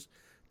Wars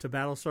to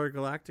Battlestar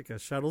Galactica.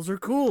 Shuttles are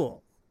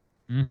cool.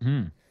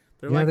 Mm-hmm.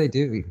 They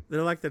do.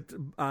 They're like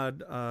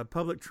the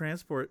public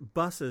transport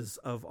buses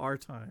of our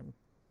time.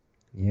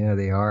 Yeah,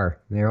 they are.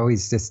 They're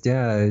always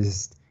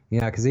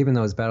because even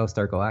those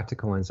Battlestar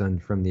Galactica ones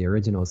from the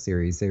original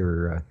series, they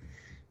were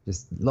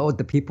just load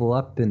the people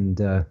up and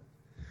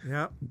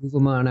move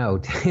them on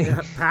out.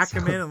 Pack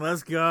them in and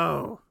let's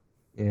go.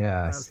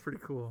 Yeah, that's pretty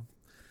cool.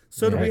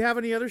 So, do we have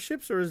any other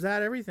ships, or is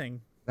that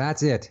everything?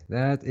 That's it.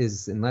 That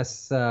is,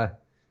 unless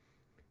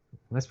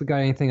unless we got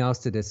anything else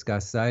to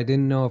discuss. I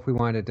didn't know if we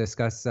wanted to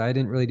discuss. I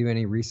didn't really do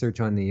any research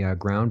on the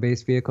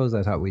ground-based vehicles.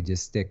 I thought we'd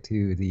just stick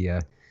to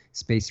the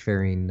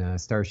spacefaring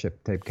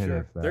starship type kind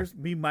of.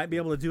 We might be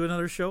able to do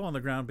another show on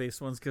the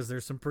ground-based ones because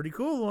there's some pretty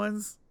cool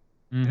ones.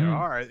 There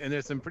are, and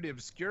there's some pretty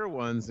obscure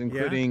ones,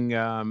 including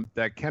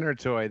that Kenner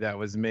toy that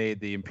was made,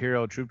 the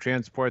Imperial Troop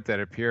Transport that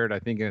appeared, I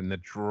think, in the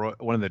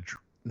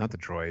not the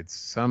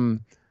droids,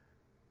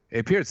 it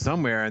appeared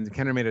somewhere, and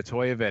Kenner made a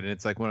toy of it, and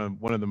it's like one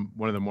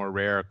of the more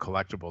rare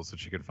collectibles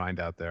that you could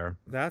find out there.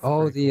 That's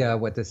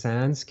the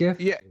sand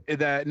skiff? Yeah,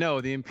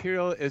 the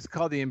Imperial is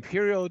called the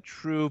Imperial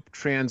Troop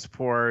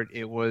Transport.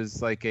 It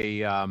was like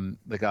a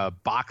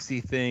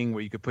boxy thing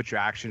where you could put your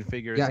action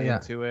figures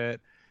into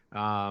it.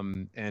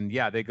 And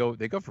yeah, they go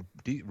for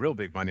real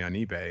big money on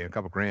eBay, a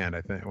couple grand,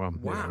 I think. Well,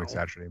 wow. I'm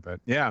exaggerating,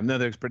 but yeah, no,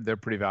 they're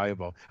pretty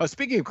valuable. Oh,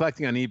 speaking of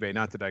collecting on eBay,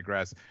 not to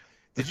digress,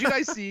 did you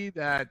guys see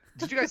that?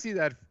 Did you guys see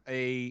that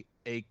a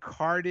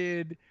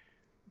carded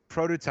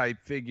prototype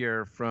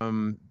figure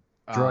from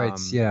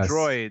Droids? Yes.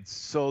 Droids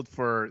sold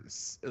for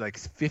like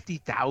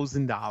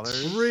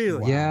 $50,000.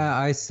 Really? Yeah,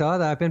 I saw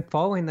that. I've been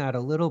following that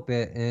a little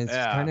bit, and it's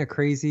kind of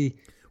crazy.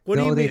 What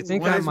do you mean? They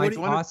think that might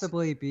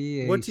possibly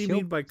be a. What do you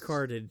mean by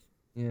carded?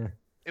 Yeah.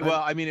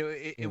 Well, I mean,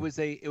 it was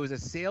a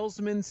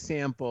salesman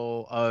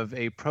sample of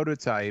a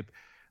prototype.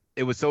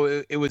 It was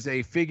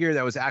a figure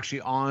that was actually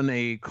on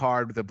a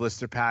card with a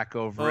blister pack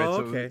over it. So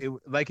okay. It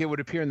would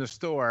appear in the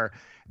store.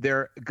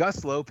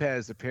 Gus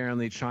Lopez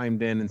apparently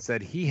chimed in and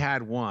said he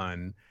had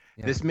one.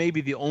 Yeah. This may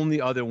be the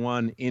only other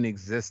one in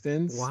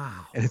existence. Wow.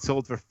 And it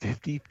sold for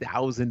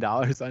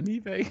 $50,000 on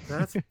eBay.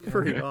 That's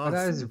pretty awesome. What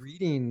I was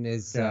reading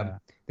is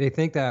they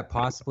think that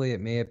possibly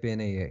it may have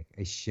been a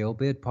shill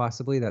bid,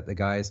 possibly, that the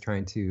guy is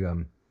trying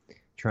to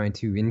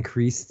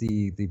increase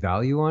the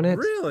value on it.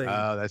 Really?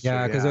 Oh, that's true.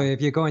 Yeah, because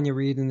if you go and you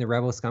read in the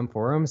Rebel Scum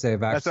forums,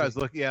 they've actually. That's what I was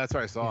looking. Yeah, that's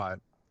where I saw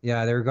it.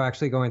 Yeah, they're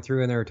actually going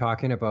through and they were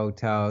talking about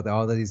how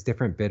all of these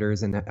different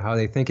bidders and how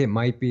they think it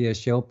might be a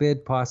shill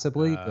bid,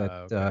 possibly,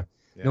 but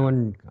no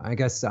one. I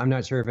guess I'm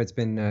not sure if it's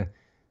been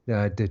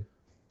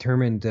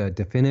determined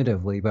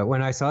definitively. But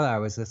when I saw that, I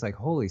was just like,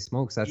 "Holy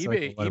smokes!" That's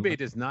eBay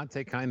does not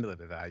take kindly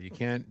to that. You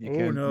can't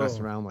mess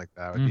around like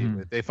that.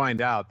 If they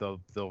find out,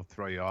 they'll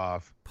throw you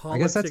off. I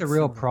guess that's a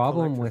real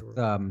problem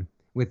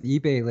with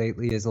eBay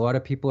lately. Is a lot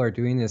of people are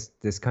doing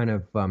this kind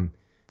of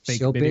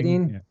shill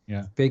bidding,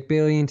 fake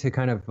bidding to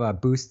kind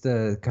of boost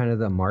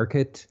the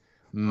market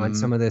on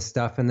some of this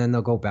stuff, and then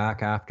they'll go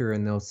back after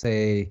and they'll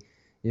say.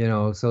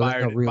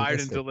 Buy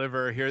and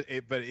deliver here,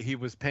 but he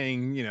was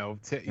paying,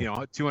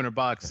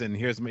 $200, and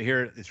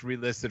here it's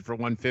relisted for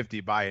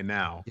 $150. Buy it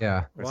now.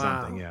 Yeah. Or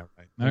something. Yeah.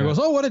 Right. And it goes,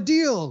 oh, what a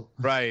deal!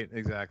 Right.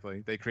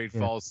 Exactly. They create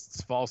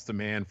false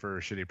demand for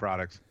shitty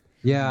products.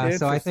 Yeah.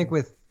 So I think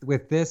with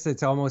this,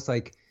 it's almost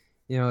like,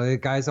 the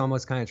guy's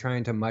almost kind of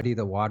trying to muddy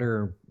the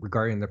water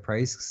regarding the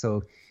price.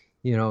 So,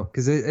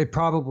 because it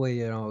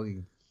probably,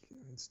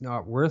 it's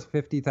not worth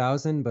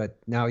 50,000, but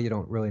now you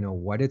don't really know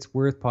what it's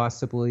worth,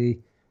 possibly.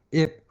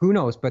 Who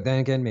knows? But then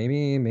again,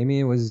 maybe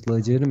it was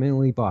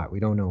legitimately bought. We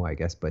don't know, I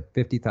guess. But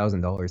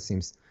 $50,000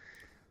 seems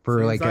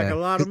like a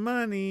lot of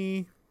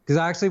money. Because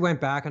I actually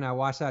went back and I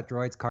watched that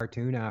Droids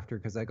cartoon after,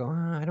 because I go,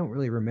 I don't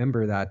really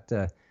remember that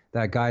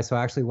guy. So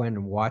I actually went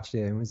and watched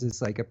it, and it was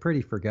just like a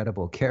pretty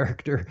forgettable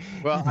character.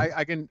 Well,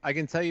 I can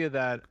tell you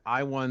that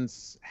I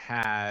once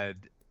had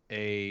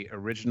a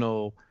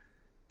original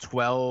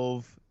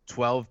 12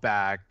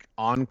 back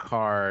on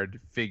card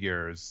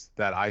figures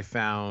that I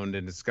found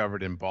and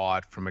discovered and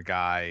bought from a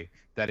guy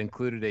that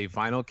included a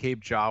vinyl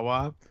cape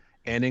Jawa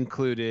and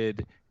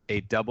included a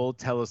double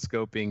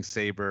telescoping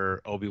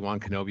saber Obi-Wan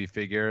Kenobi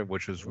figure,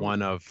 which was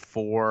one of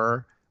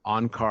 4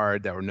 on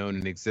card that were known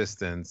in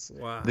existence.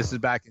 Wow. This is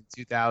back in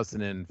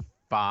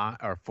 2005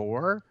 or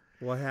 4.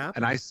 What happened?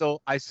 And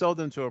I sold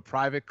them to a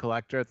private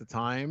collector at the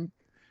time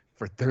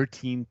for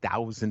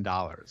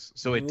 $13,000.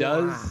 So it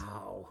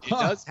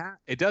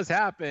does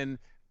happen,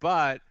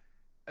 but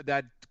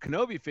that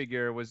Kenobi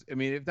figure was,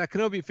 if that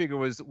Kenobi figure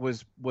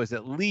was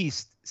at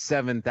least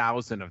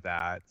 7,000 of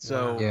that.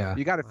 So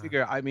you got to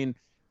figure,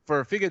 for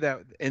a figure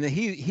that, and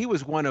he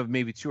was one of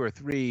maybe 2 or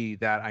 3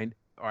 that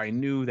I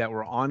knew that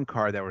were on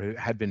card that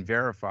had been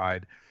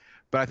verified.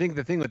 But I think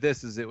the thing with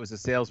this is it was a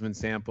salesman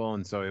sample,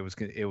 and so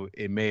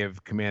it may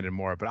have commanded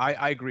more. But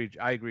I agree,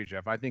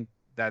 Jeff. I think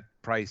that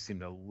price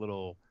seemed a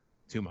little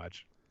too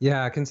much.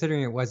 Yeah,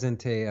 considering it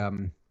wasn't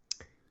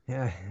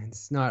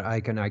it's not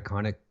like an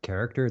iconic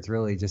character. It's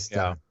really just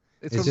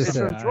it's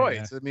from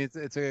Droids. I mean,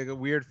 it's a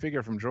weird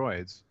figure from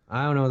Droids.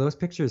 I don't know, those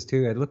pictures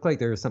too. It looked like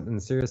there was some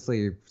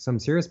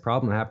serious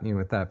problem happening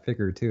with that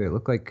figure too. It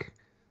looked like,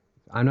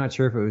 I'm not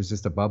sure if it was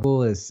just a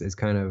bubble is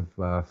kind of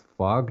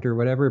fogged or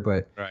whatever,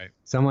 but I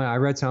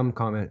read some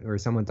comment or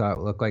someone thought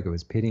it looked like it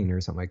was pitting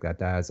or something like that.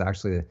 That's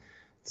actually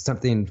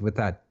something with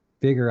that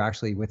figure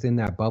actually within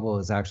that bubble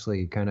is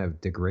actually kind of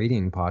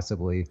degrading,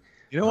 possibly.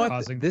 You know what?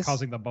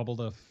 Causing the bubble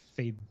to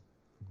fade.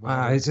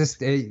 It's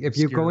just if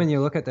you go and you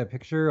look at that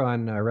picture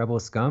on Rebel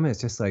Scum, it's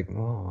just like,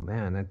 oh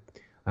man,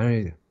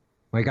 I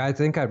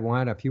think I'd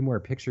want a few more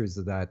pictures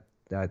of that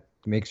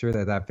make sure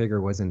that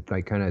figure wasn't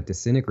like kind of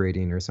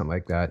disintegrating or something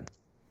like that.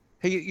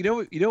 Hey, you know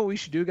what we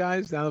should do,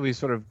 guys? Now that we've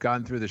sort of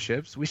gone through the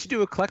ships, we should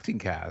do a collecting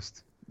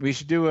cast. We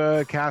should do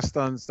a cast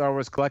on Star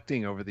Wars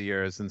collecting over the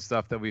years and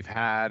stuff that we've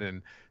had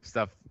and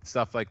stuff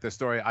like the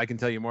story. I can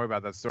tell you more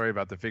about that story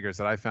about the figures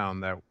that I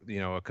found, that,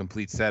 you know, a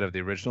complete set of the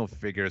original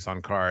figures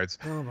on cards.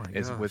 Oh my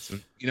gosh. With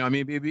some, you know, I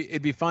mean,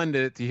 it'd be fun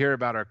to hear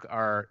about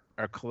our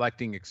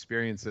collecting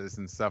experiences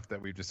and stuff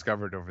that we've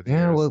discovered over the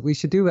years. Yeah, well, we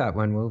should do that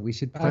one. Well, we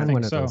should plan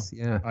one of those.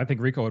 Yeah, I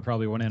think Rico would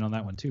probably went in on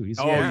that one too.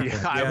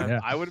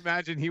 I would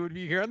imagine he would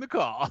be here on the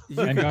call.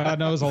 And God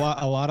knows a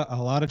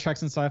lot of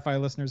Treks and Sci-Fi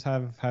listeners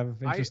have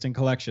interesting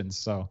collections.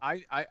 So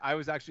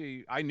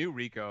I knew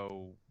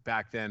Rico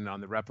back then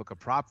on the Replica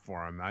Prop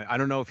Forum. I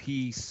don't know if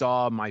he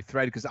saw my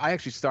thread, because I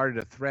actually started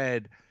a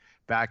thread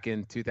back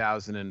in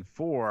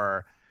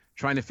 2004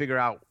 trying to figure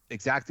out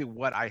exactly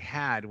what I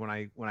had when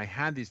I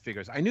had these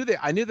figures. I knew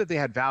that they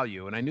had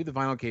value, and I knew the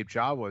Vinyl Cape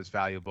Jawa was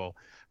valuable,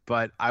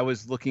 but I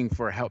was looking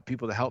for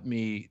people to help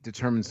me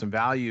determine some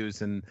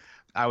values, and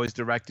I was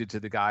directed to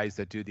the guys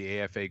that do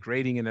the AFA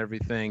grading and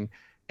everything.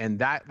 And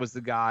that was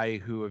the guy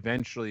who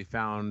eventually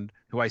found,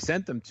 who I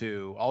sent them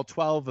to, all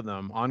 12 of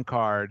them on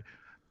card,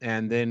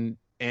 and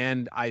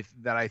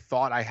I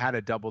thought I had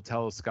a double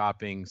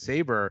telescoping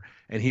saber,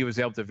 and he was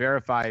able to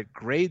verify it,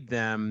 grade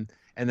them.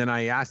 And then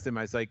I asked him,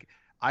 I was like,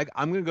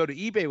 I'm going to go to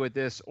eBay with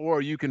this,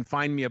 or you can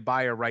find me a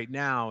buyer right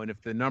now. And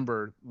if the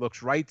number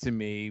looks right to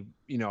me,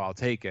 you know, I'll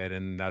take it.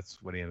 And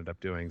that's what he ended up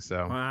doing.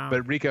 So, wow.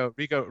 But Rico,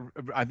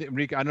 I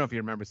don't know if he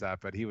remembers that,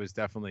 but he was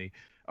definitely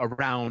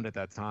around at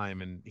that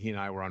time. And he and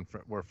I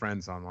were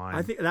friends online.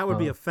 I think that would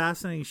be a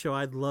fascinating show.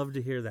 I'd love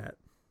to hear that.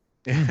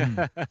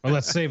 Well,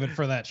 let's save it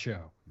for that show.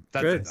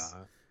 Good.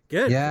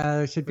 Good. Yeah,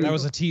 there should be. That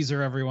was a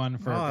teaser, everyone,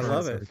 for I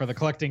love it. For the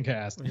collecting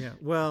cast. Yeah.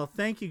 Well,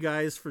 thank you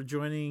guys for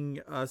joining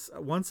us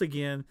once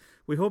again.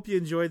 We hope you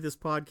enjoyed this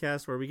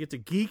podcast where we get to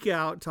geek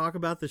out, talk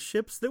about the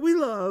ships that we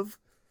love.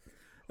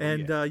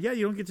 And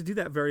you don't get to do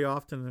that very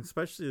often,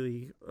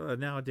 especially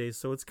nowadays.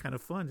 So it's kind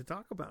of fun to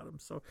talk about them.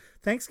 So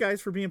thanks,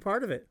 guys, for being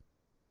part of it.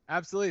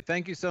 Absolutely.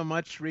 Thank you so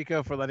much,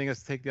 Rico, for letting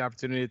us take the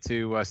opportunity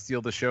to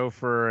steal the show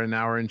for an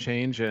hour and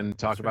change and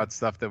talk about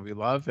stuff that we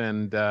love.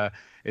 And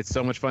it's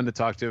so much fun to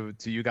talk to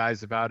you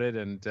guys about it.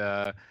 And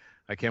I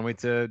can't wait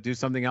to do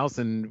something else,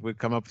 and we'll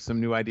come up with some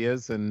new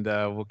ideas, and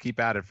we'll keep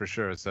at it for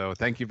sure. So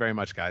thank you very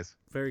much, guys.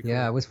 Very cool.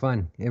 Yeah, it was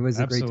fun. It was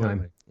a great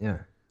time. Yeah.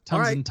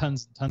 Tons and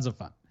tons of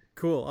fun.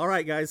 Cool. All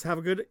right, guys. Have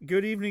a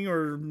good evening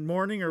or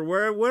morning or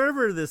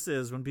wherever this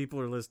is when people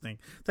are listening.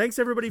 Thanks,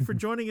 everybody, for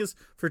joining us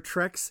for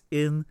Treks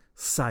in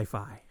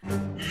Sci-Fi.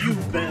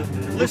 You've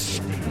been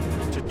listening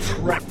to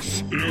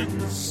Treks in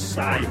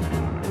Sci-Fi.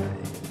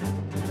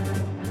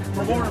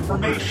 For more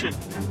information,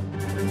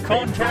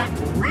 contact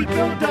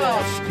Rico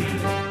Dosty.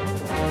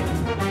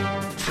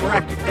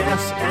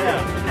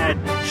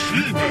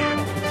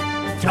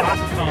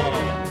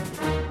 TrekSM@gmail.com.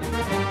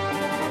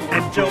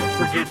 And don't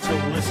forget to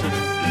listen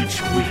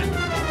each week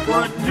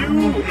for a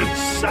new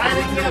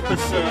exciting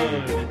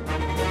episode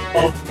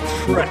of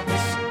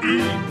Treks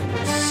in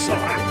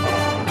Sci-Fi.